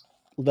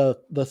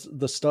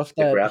the stuff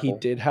the that he grapple,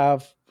 did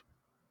have,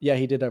 yeah,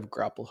 he did have a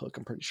grapple hook.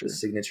 I'm pretty the sure.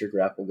 signature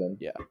grapple gun.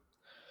 Yeah.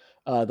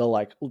 The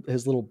like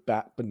his little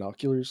bat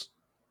binoculars.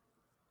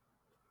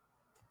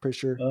 Pretty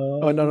sure.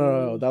 Oh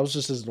no, Uh, that was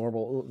just his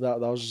normal. That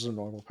was just a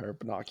normal pair of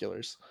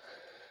binoculars.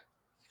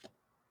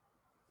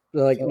 I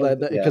Like felt like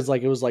yeah, because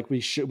like it was like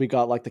we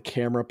got like the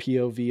camera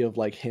POV of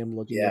like him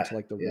looking yeah, into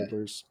like the yeah.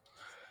 Riddler's.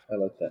 I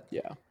like that.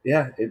 Yeah.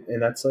 Yeah,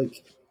 and that's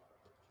like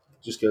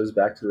just goes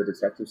back to the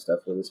detective stuff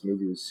where this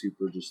movie was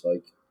super just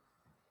like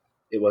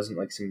it wasn't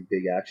like some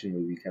big action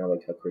movie, kind of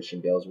like how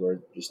Christian Bale's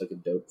were, just like a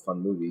dope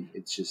fun movie.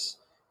 It's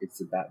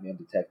the Batman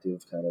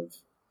detective kind of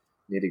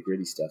nitty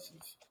gritty stuff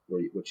of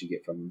what you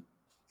get from him.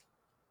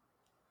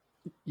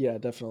 Yeah,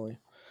 definitely.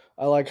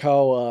 I like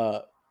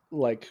how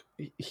like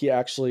he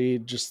actually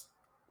just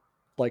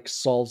like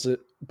solves it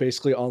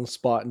basically on the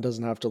spot and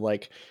doesn't have to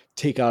like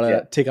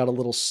Yeah, take out a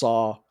little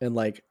saw and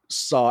like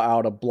saw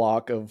out a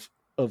block of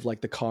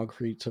like the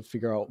concrete to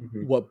figure out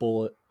hmm what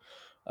bullet.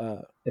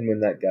 Uh, and when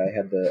that guy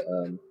had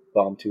the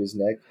bomb to his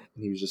neck,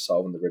 and he was just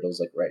solving the riddles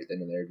like right then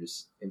and there,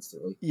 just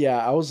instantly.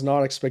 yeah, I was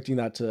not expecting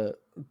that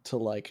to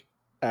like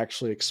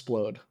actually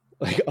explode.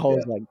 Like I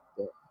was Yeah, like,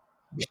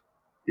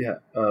 yeah.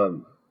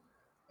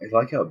 I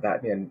like how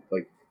Batman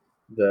like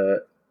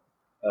the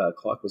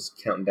clock was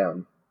counting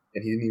down,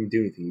 and he didn't even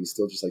do anything. He was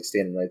still just like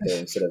standing right there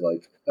instead of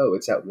like, oh,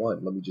 it's at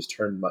one. Let me just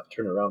turn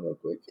around real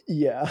quick,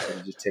 yeah. and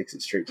he just takes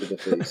it straight to the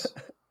face.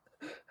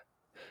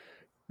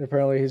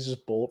 Apparently he's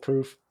just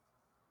bulletproof,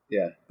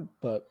 Yeah,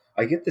 but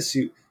I get the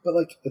suit, but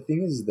like the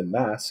thing is, the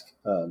mask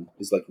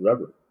is like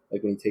rubber.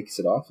 Like when he takes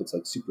it off, it's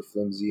like super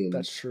flimsy and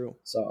that's true.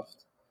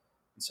 soft.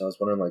 And so I was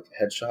wondering, like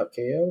headshot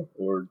KO,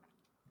 or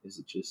is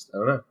it just I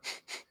don't know.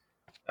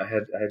 I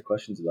had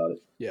questions about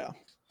it, Yeah.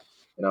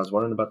 and I was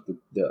wondering about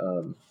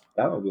the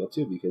Batmobile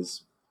too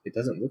because it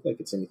doesn't look like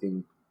it's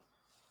anything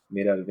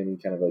made out of any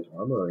kind of like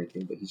armor or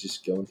anything, but he's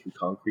just going through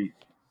concrete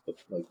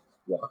like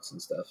blocks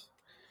and stuff.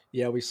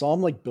 Yeah, we saw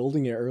him like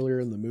building it earlier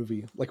in the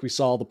movie. Like we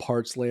saw all the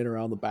parts laying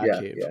around the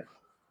Yeah, Batcave. yeah,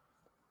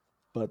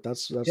 But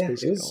that's yeah. It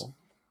basically was. all.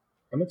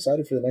 I'm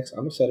excited for the next.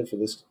 I'm excited for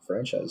this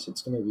franchise.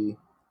 It's gonna be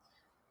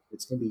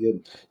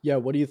good. Yeah,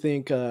 what do you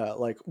think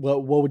like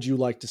what would you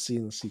like to see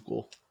in the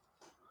sequel?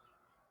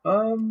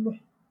 Um,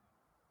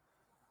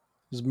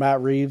 Is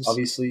Matt Reeves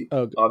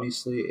oh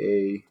obviously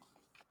a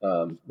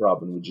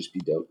Robin would just be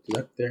dope.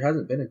 There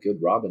hasn't been a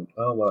good Robin.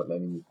 Oh well, I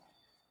mean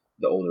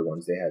the older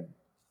ones they had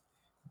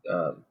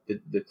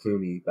the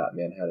Clooney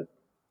Batman had an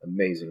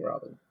amazing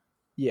Robin.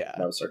 yeah.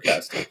 That was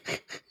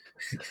sarcastic.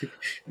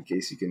 In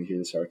case you can hear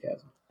the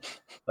sarcasm.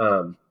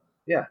 Um,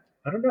 yeah,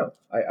 I don't know.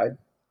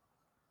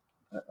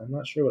 I'm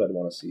not sure what I'd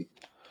want to see.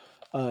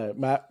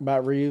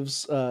 Matt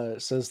Reeves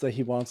says that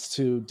he wants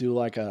to do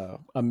like a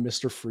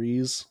Mr.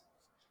 Freeze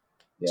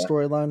Yeah,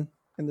 storyline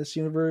in this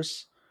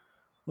universe,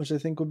 which I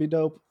think would be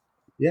dope.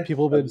 yeah,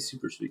 People have that'd be been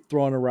super sweet.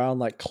 throwing around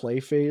like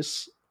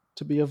Clayface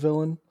to be a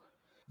villain.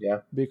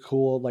 Yeah, Be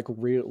cool, like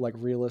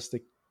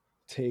realistic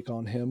take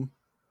on him.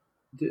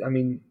 I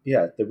mean,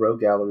 yeah, the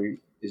Rogue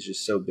Gallery is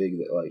just so big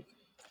that like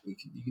you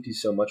could do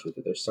so much with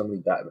it. There's so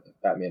many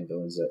Batman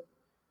villains that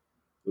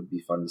would be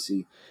fun to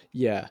see.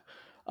 Yeah.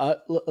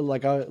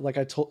 Like I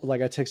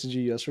texted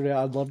you yesterday.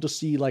 I'd love to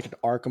see like an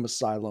Arkham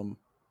Asylum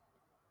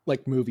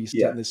like movie set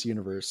Yeah, in this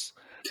universe.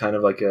 kind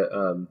of like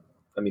a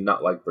I mean,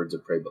 not like Birds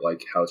of Prey, but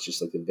like how it's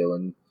just like a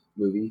villain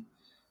movie.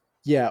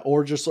 Yeah,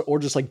 or just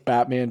like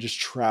Batman just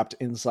trapped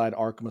inside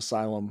Arkham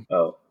Asylum.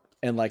 Oh,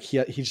 and like he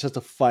just has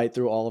to fight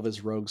through all of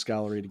his rogues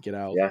gallery to get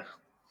out. Yeah,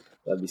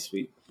 that'd be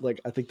sweet. Like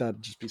I think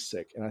that'd just be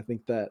sick, and I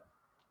think that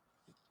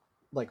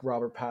like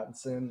Robert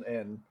Pattinson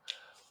and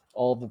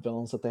all the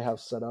villains that they have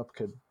set up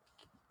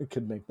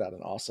could make that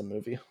an awesome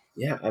movie.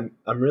 Yeah,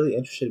 I'm really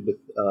interested with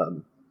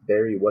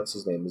Barry. What's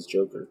his name? Is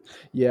Joker?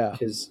 Yeah,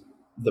 Because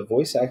the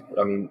voice act.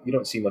 I mean, you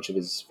don't see much of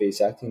his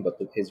face acting, but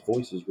his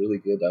voice was really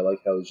good. I like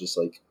how it was just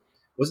like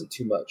wasn't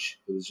too much.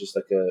 It was just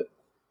like a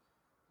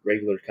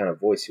regular kind of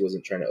voice. He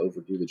wasn't trying to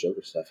overdo the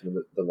Joker stuff, and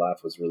the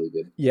laugh was really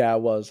good. yeah,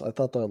 it was. I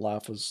thought the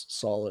laugh was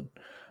solid.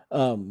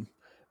 Um,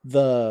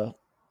 the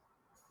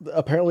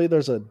apparently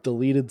there's a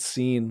deleted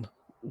scene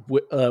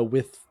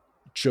with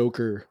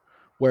Joker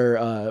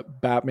where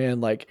Batman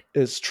like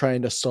is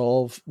trying to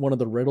solve one of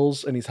the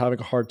riddles and he's having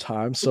a hard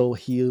time, so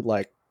he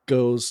like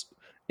goes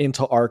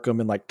into Arkham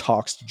and like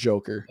talks to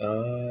Joker.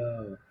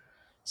 Uh,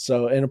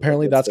 So and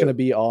apparently that's that's a gonna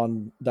be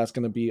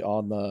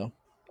on the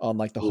on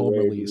like the home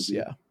Blu-ray release. DVD.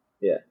 Yeah,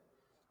 Yeah,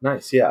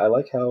 nice. Yeah, I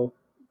like how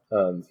he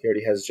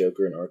already has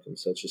Joker in Arkham,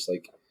 so it's just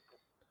like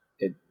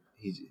it.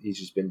 He's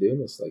just been doing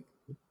this. Like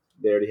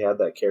they already had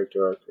that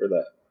character arc or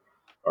that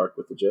arc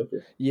with the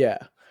Joker. yeah.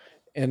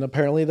 And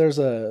apparently there's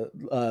a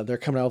they're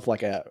coming out with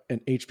like an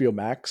HBO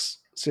Max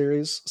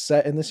series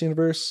set in this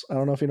universe. I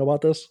don't know if you know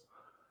about this.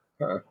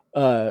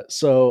 Huh.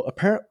 So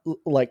apparently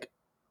like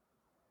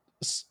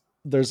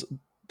there's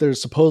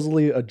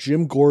supposedly a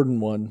Jim Gordon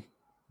one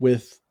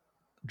with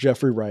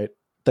Jeffrey Wright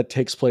that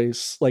takes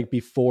place like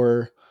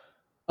before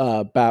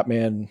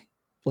Batman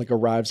like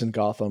arrives in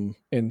Gotham,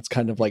 and it's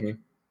kind of like Mhm.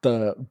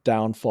 the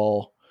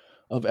downfall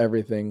of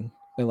everything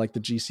and like the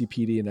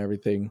GCPD and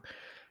everything.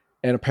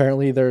 And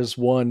apparently there's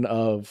one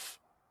of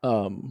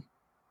um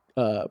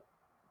uh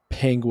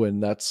Penguin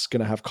that's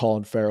gonna have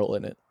Colin Farrell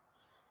in it.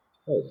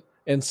 Oh,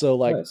 And so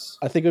like nice.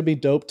 I think it would be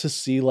dope to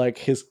see like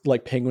his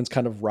like Penguin's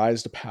kind of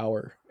rise to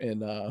power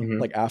in Hmm.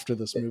 like after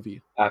this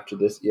movie. After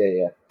this,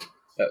 yeah,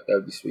 that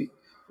would be sweet.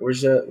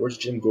 Where's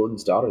Jim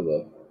Gordon's daughter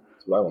though?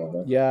 That's what I want to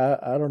know. Yeah,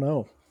 I don't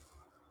know.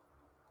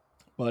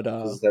 But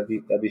Because that'd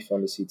be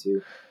fun to see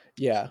too.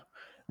 yeah.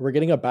 We're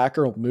getting a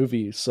Batgirl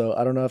movie, so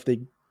I don't know if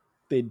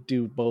they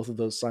do both of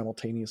those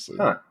simultaneously.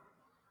 Huh.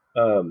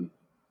 Um,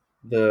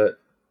 the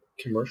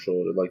commercial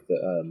or like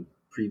the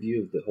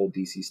preview of the whole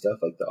DC stuff,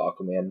 like the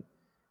Aquaman, like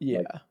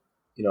Yeah.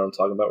 you know what I'm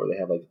talking about, where they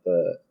have like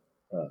the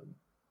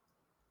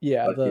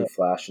Yeah, like new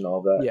Flash and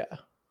all that. yeah.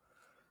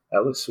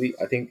 That looks sweet.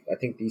 I think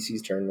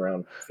DC's turning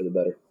around for the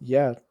better.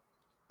 Yeah.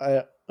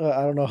 I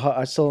don't know how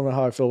I still don't know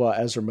how I feel about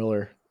Ezra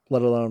Miller,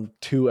 let alone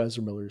two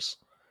Ezra Millers.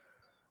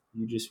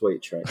 You just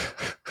wait, Trent.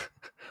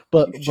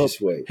 but You just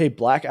wait. hey,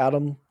 Black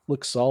Adam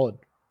looks solid.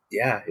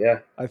 Yeah.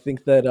 I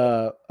think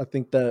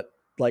that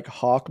like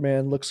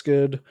Hawkman looks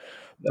good.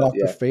 Doctor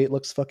Yeah. Fate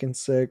looks fucking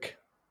sick.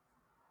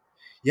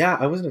 Yeah,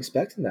 I wasn't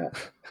expecting that.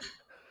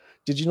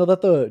 Did you know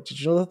that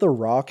the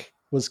Rock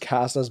was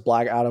cast as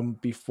Black Adam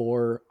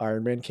before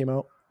Iron Man came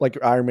out? Like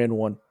Iron Man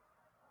 1.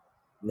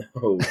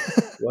 No.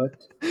 What?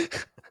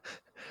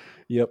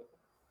 Yep.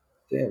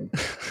 Damn.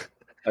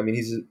 I mean,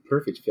 he's a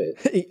perfect fit.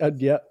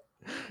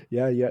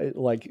 Yeah.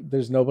 Like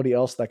there's nobody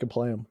else that could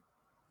play him.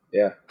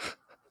 Yeah.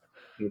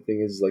 And the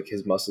thing is, like,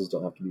 his muscles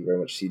don't have to be very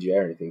much CGI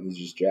or anything. He's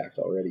just jacked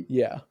already.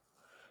 Yeah.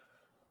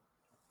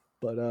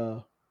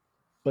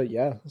 But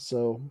yeah,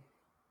 so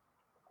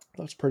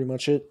that's pretty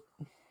much it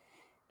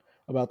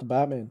about the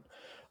Batman.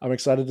 I'm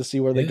excited to see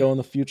where they go in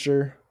the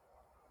future,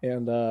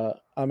 and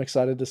I'm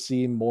excited to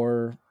see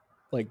more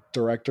like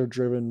director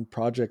driven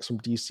projects from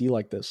DC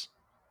like this.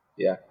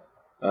 Yeah.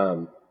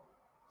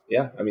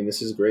 Yeah, I mean,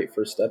 this is a great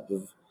first step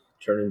of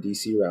turning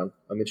DC around.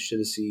 I'm interested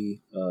to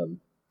see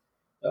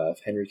if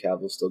Henry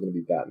Cavill's still going to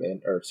be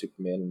Batman or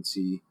Superman and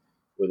see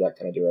where that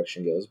kind of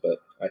direction goes. But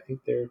I think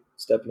they're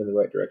stepping in the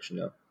right direction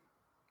now.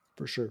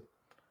 For sure.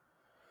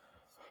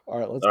 All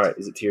right,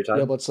 is it tier time?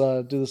 Yeah, let's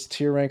do this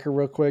tier ranker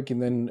real quick,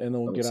 and then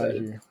we'll get out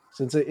of here.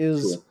 Since it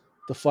is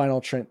the final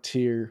Trent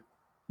tier,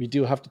 we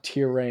do have to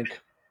tier rank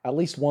at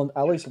least one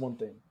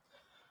thing.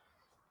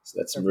 So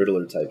that's some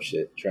Riddler type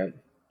shit, Trent.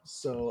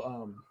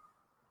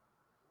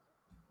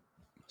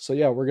 So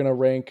yeah, we're gonna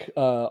rank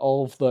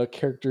all of the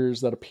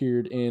characters that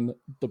appeared in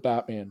the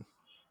Batman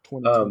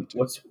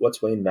 2022.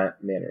 What's Wayne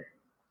Manor?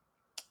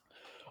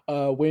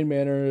 Wayne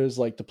Manor is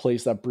like the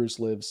place that Bruce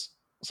lives.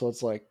 So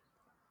it's like,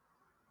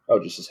 oh,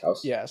 just his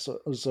house. Yeah. So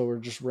we're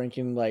just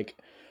ranking like.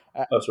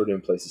 So we're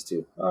doing places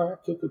too. All right,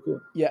 cool.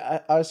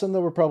 Yeah, I assume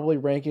that we're probably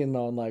ranking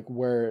on like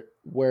where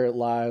it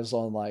lies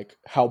on like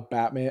how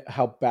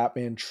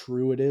Batman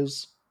true it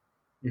is,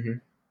 mm-hmm.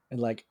 And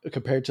like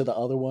compared to the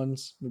other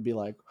ones, we'd be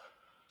like,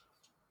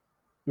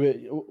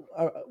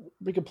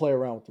 we could play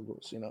around with the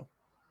rules, you know.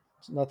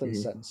 It's nothing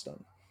set in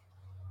stone.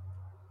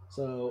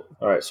 So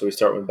all right, so we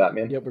start with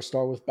Batman. Yeah, we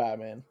start with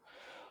Batman.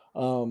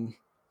 I'm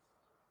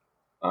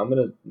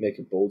gonna make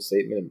a bold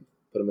statement and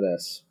put him in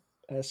S.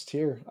 S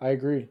tier. I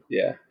agree.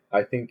 Yeah,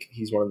 I think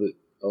he's one of the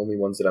only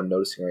ones that I'm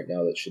noticing right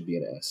now that should be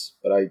an S.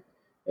 But I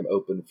am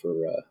open for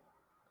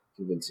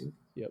convincing.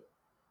 Yep.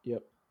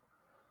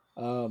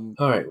 All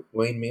right,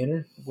 Wayne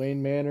Manor.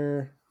 Wayne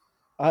Manor.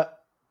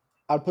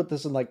 I I'd put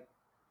this in like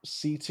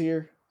C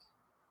tier.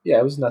 Yeah,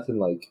 it was nothing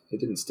like it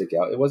didn't stick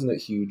out. It wasn't a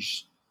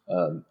huge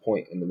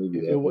point in the movie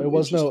It, though. it It's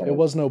was just no kind it of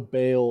was no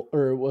Bale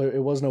or it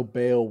was no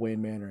Bale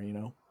Wayne Manor. You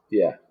know,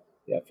 yeah,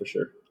 yeah, for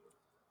sure.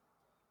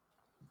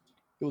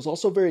 it was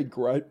also very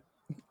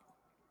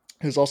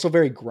It was also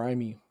very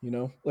grimy. You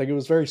know, like it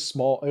was very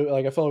small.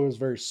 Like I felt it was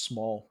very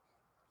small.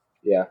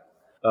 Yeah,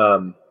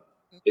 um,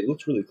 it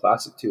looked really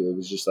classic too. It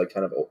was just like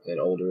kind of an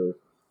older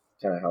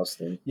kind of house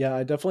thing. Yeah,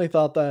 I definitely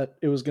thought that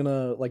it was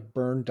gonna like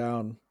burn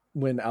down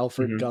when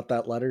Alfred Hmm. got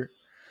that letter.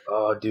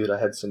 Oh, dude, I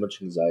had so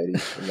much anxiety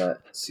in that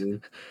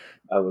scene.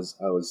 I was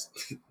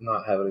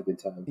not having a good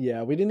time.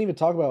 Yeah, we didn't even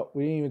talk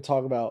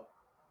about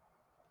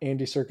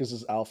Andy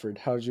Serkis's Alfred.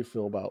 How did you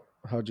feel about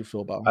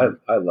I him?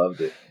 I loved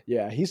it.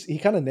 Yeah, he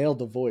kind of nailed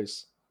the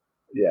voice.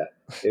 Yeah,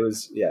 it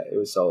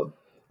was solid.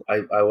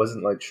 I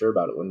wasn't like sure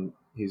about it when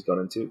he was going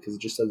into it because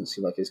it just doesn't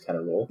seem like his kind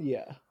of role,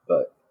 Yeah,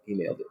 but he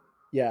nailed it.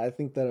 yeah, I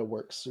think that it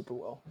works super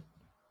well.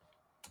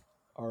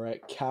 All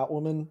right,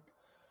 Catwoman.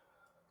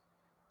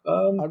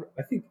 I'd,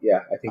 I think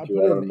I'd you're put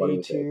right it on the in money A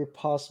with it. tier,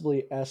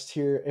 possibly S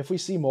tier. If we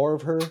see more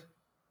of her,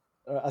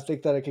 I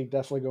think that it could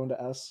definitely go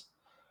into S.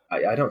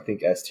 I don't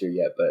think S tier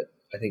yet, but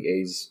I think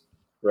A's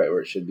right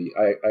where it should be.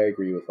 I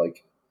agree with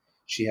like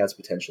she has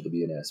potential to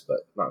be an S, but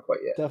not quite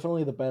yet.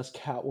 Definitely the best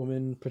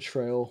Catwoman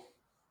portrayal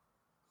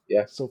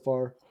Yeah, so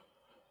far.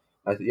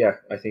 I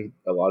think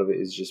a lot of it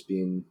is just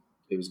being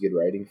it was good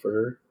writing for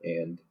her,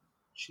 and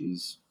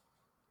she's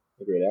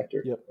a great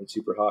actor Yep, and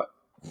super hot.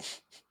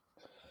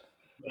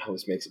 It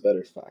always makes it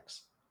better.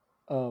 facts.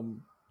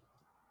 Um,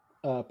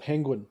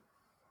 Penguin.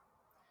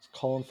 It's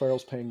Colin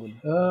Farrell's Penguin.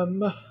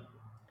 Um,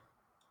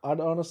 I'd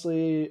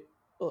honestly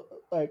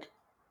like.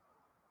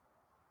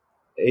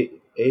 A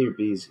or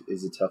B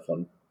is a tough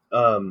one.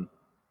 Um,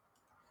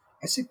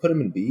 I say put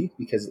him in B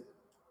because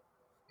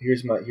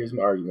here's my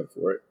argument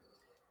for it.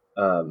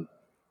 Um,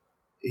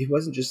 he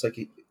wasn't just like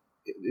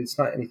it's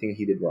not anything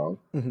he did wrong.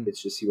 Mhm,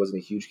 It's just he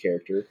wasn't a huge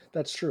character,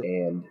 that's true.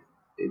 and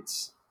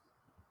it's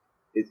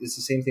it's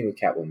the same thing with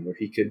Catwoman where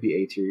he could be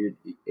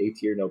A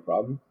tier no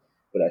problem,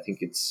 but I think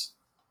it's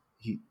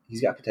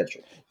he's got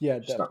potential, Yeah,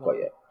 just not quite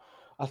definitely. yet.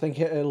 I think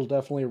it'll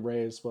definitely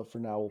raise, but for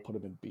now we'll put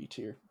him in B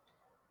tier.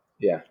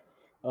 Yeah,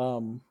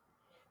 Um,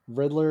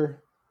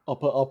 Riddler, I'll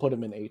put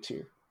him in A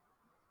tier.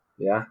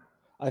 yeah,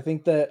 I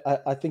think that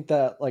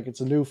like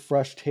it's a new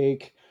fresh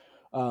take.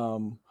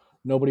 Um,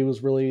 Nobody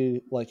was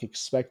really like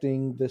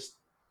expecting this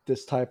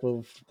type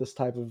of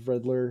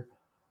Riddler.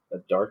 a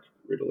dark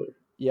Riddler.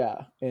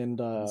 Yeah, and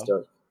He's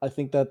dark. I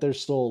think that there's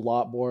still a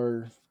lot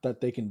more that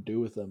they can do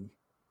with him.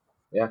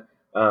 Yeah.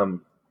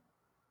 Um,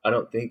 I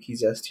don't think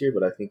he's S tier,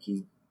 but I think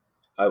he.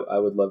 I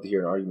would love to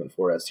hear an argument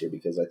for S tier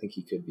because I think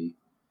he could be,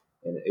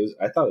 and it was.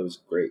 I thought it was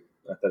great.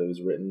 I thought it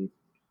was written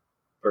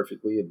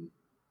perfectly,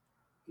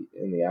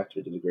 and the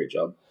actor did a great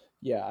job.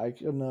 Yeah,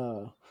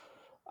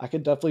 I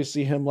could definitely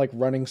see him like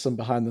running some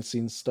behind the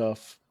scenes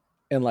stuff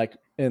and like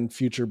in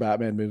future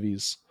Batman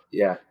movies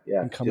Yeah,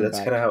 yeah, and dude, coming that's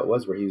kind of back. how it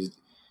was. Where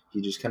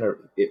he just kind of.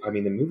 I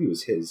mean, the movie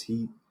was his.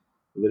 He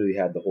literally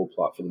had the whole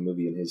plot for the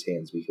movie in his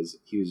hands because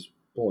he was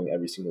pulling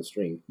every single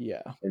string,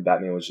 Yeah. and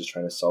Batman was just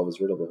trying to solve his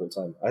riddle the whole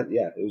time.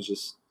 Yeah, it was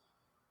just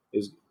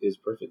it was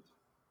perfect.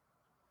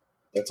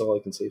 That's all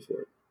I can say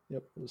for it.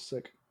 Yep, it was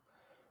sick.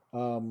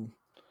 Um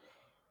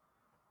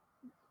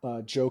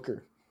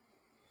Joker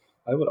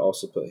I would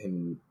also put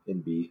him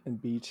in B in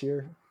B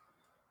tier.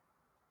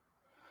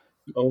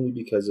 only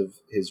because of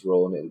his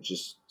role in it. It was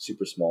just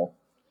super small.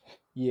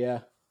 Yeah.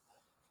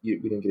 We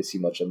didn't get to see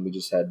much of him. We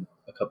just had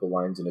a couple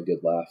lines and a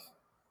good laugh.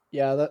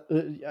 Yeah,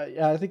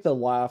 yeah, I think the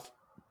laugh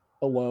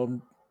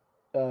alone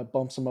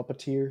bumps him up a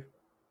tier.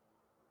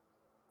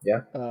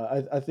 Yeah,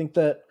 I think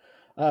that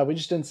we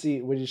just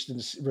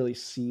didn't really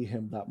see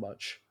him that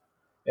much.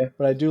 yeah,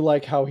 But I do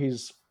like how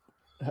he's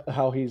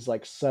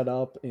like set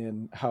up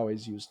and how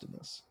he's used in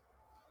this.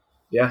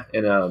 yeah.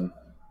 And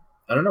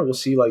I don't know. We'll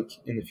see like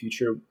in the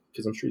future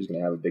because I'm sure he's going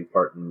to have a big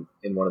part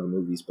in one of the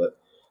movies. But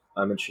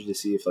I'm interested to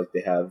see if like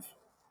they have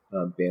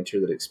banter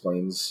that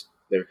explains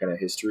their kind of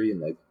history and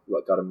like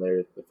what got them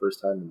there the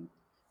first time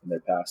and their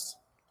past.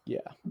 Yeah.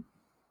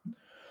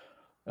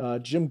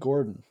 Jim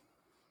Gordon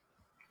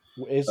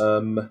is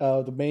Um,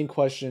 the main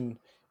question: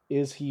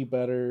 is he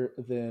better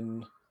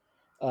than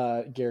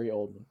Gary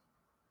Oldman?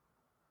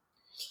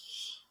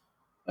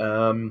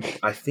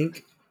 I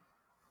think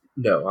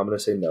no. I'm going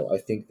to say no. I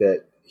think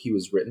that he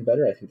was written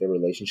better. I think their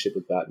relationship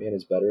with Batman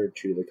is better and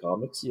true to the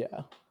comics.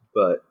 Yeah,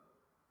 But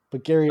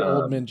but Gary um,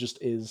 Oldman just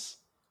is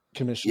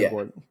Commissioner yeah,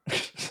 Gordon.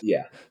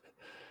 yeah.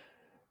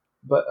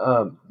 But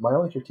my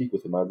only critique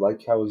with him, I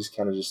like how he's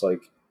kind of just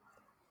like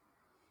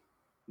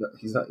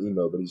he's not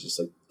emo, but he's just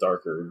like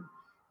darker.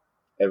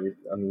 And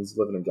I mean, he's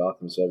living in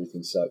Gotham, so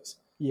everything sucks.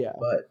 Yeah,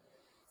 But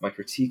my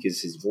critique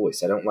is his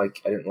voice. I didn't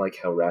like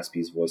how raspy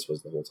his voice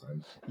was the whole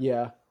time.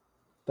 yeah,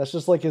 that's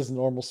just like his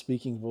normal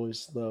speaking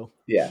voice, though.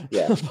 Yeah,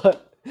 yeah,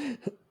 But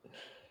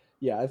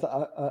yeah,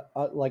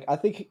 I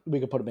think we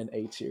could put him in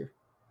A tier.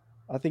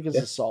 I think it's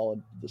yeah.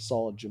 the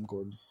solid Jim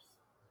Gordon.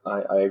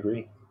 I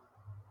agree.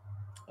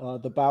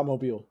 The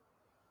Batmobile.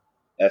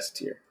 S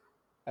tier.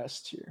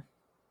 S tier.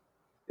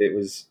 It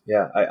was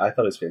I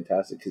thought it was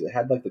fantastic because it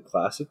had like the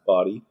classic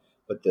body,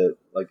 but the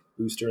like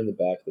booster in the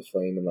back, the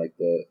flame, and like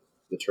the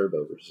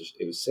turbo was just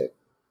it was sick.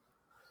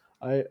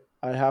 I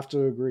have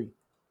to agree.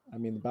 I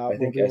mean, the I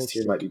think Batmobile S is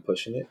tier sick. might be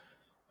pushing it.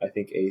 I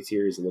think A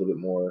tier is a little bit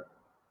more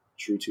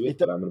true to it, It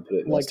but I'm gonna put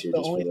it in S like tier the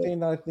just for only the thing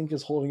that I think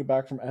is holding it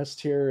back from S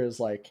tier is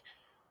like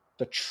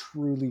the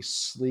truly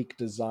sleek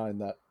design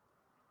that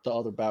the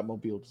other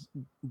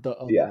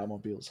yeah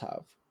Batmobiles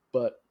have.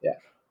 But yeah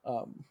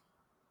um,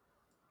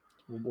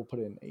 we'll put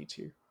it in A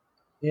tier.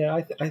 yeah.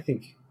 I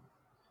think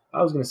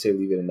I was gonna say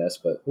leave it in S,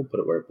 but we'll put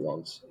it where it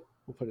belongs.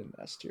 We'll put it in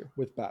S tier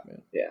with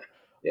Batman. Yeah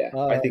yeah.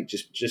 I Uh, think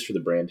just for the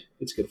brand,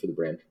 it's good for the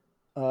brand.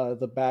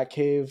 the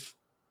Batcave,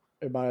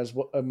 it might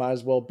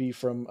as well be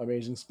from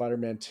Amazing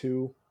Spider-Man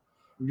 2.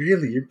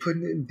 Really, you're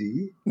putting it in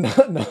D? No,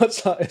 no,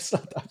 it's not. It's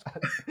not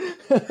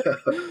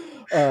that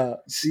bad.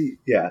 See,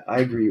 yeah, I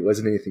agree. It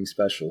wasn't anything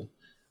special,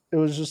 It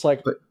was just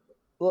like, but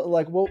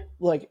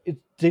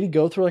did he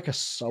go through like a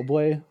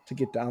subway to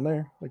get down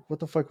there? Like, what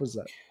the fuck was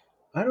that?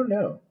 I don't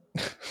know.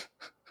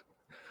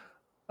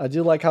 I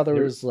do like how there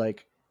There, was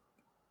like,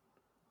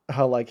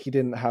 how like he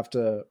didn't have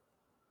to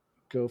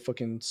go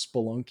fucking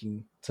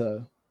spelunking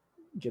to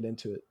get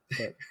into it,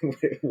 but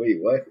wait,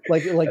 what?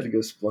 like Had to go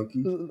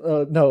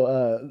Splunky?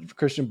 no,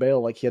 Christian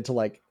Bale, like he had to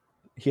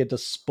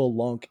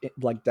spelunk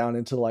like down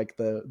into like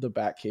the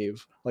Bat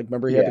Cave. Like,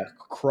 remember he had to Yeah,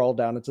 crawl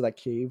down into that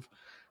cave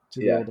to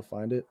be yeah. able to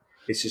find it.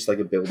 It's just like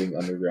a building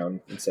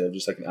underground instead of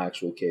just like an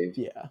actual cave.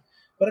 Yeah,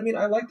 But I mean,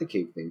 I like the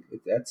cave thing.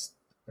 That's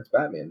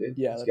Batman, dude.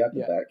 He's got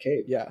the yeah, Bat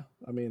cave. yeah.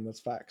 I mean, that's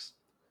facts.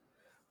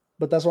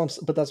 But that's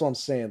what I'm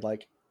saying.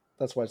 Like,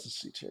 that's why it's a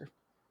C tier.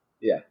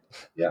 Yeah,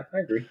 yeah, I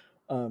agree.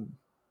 Um,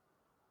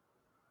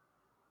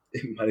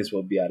 It might as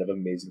well be out of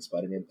Amazing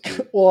Spider-Man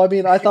 2. well, I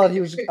mean, I thought he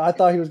was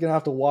gonna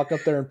have to walk up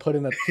there and put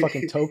in a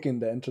fucking token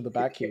to enter the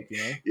Batcave.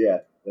 Yeah,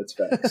 that's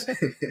facts.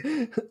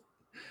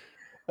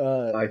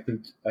 uh, I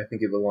think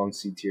it belongs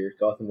C tier.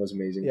 Gotham was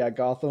amazing. yeah,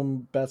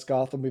 Gotham, best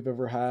Gotham we've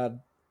ever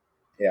had.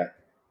 Yeah.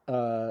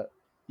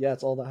 Yeah,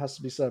 it's all that has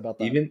to be said about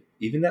that.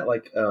 Even that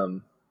like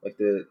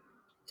the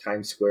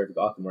Times Square of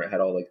Gotham where it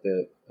had all like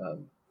the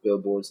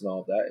billboards and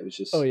all of that. It was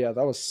just Oh yeah,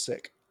 that was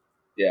sick.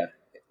 yeah.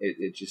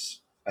 It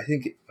just I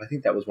think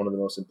that was one of the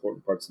most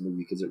important parts of the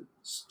movie because it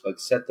like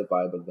set the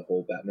vibe of the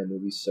whole Batman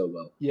movie so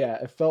well. Yeah,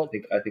 I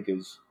think it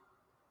was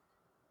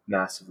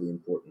massively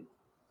important.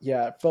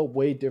 it felt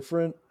way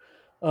different.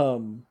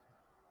 Um,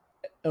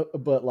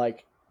 but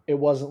like it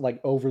wasn't like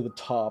over the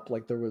top.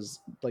 There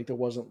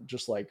wasn't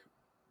just like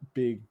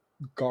big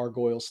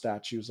gargoyle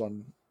statues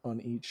on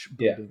each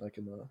Yeah. building like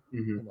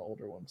hmm in the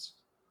older ones.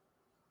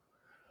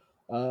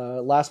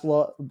 Last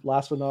but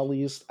not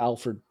least,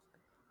 Alfred.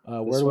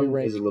 Where This do we one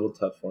rank? is a little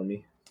tough for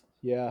me.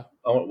 Yeah.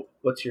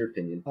 What's your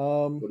opinion?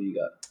 Um. What do you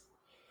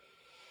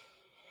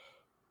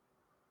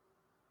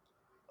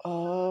got?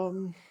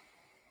 Um.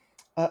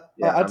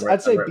 Yeah,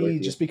 I'd say I'm right B, with you.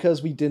 just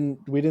because we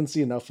didn't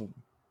see enough of him.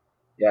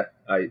 Yeah,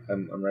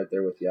 I'm right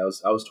there with you.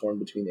 I was torn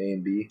between A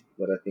and B,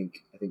 but I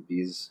think B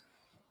is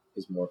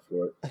more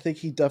for it. I think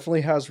he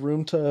definitely has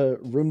room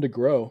to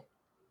grow,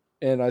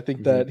 and I think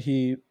hmm that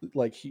he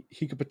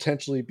could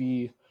potentially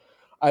be.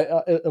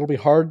 It'll be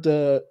hard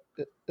to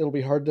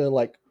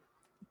like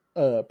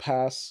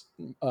pass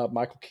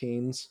Michael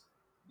Caine's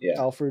Yeah,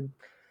 Alfred,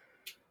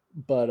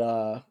 but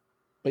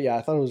yeah,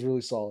 I thought it was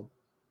really solid.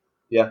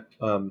 yeah.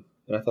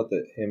 And I thought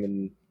that him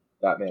and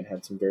Batman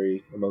had some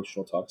very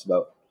emotional talks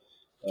about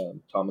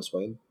Thomas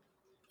Wayne.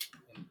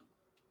 I,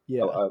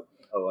 Yeah, I,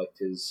 I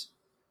liked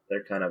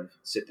their kind of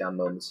sit down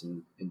moments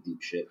in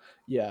deep shit.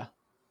 yeah,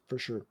 for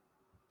sure.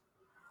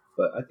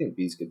 But I think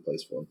B's a good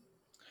place for him.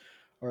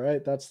 All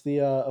right, that's the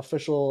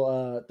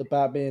official the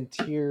Batman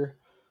tier.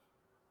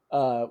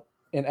 Uh,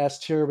 in S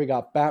tier, we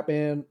got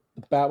Batman,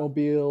 the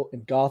Batmobile,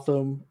 in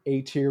Gotham.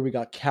 A tier, we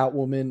got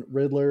Catwoman,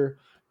 Riddler,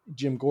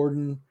 Jim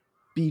Gordon.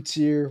 B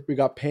tier, we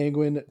got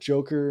Penguin,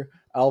 Joker,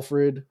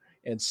 Alfred,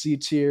 and C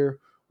tier,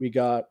 we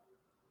got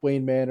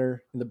Wayne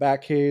Manor in the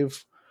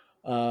Batcave.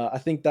 I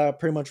think that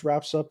pretty much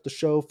wraps up the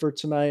show for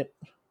tonight.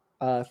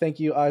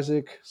 Thank you,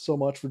 Isaac, so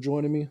much for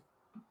joining me.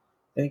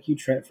 Thank you,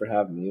 Trent, for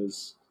having me. It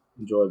was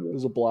It enjoyable.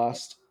 was a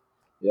blast.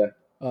 Yeah,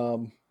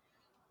 Um,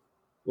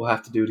 we'll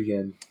have to do it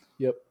again.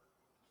 yep,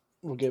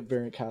 we'll get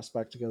Variant Cast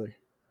back together.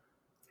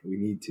 We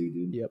need to,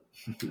 dude. Yep.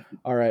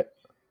 All right.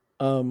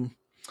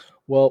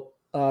 Well,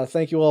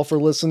 thank you all for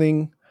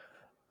listening.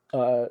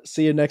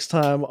 See you next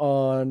time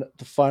on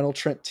the final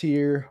Trent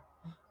tier.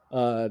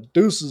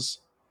 Deuces.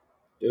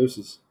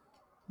 Doses.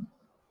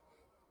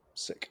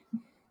 Sick.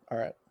 All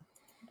right.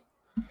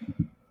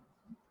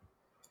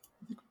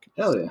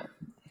 Hell yeah.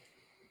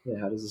 Yeah,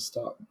 how does this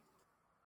stop?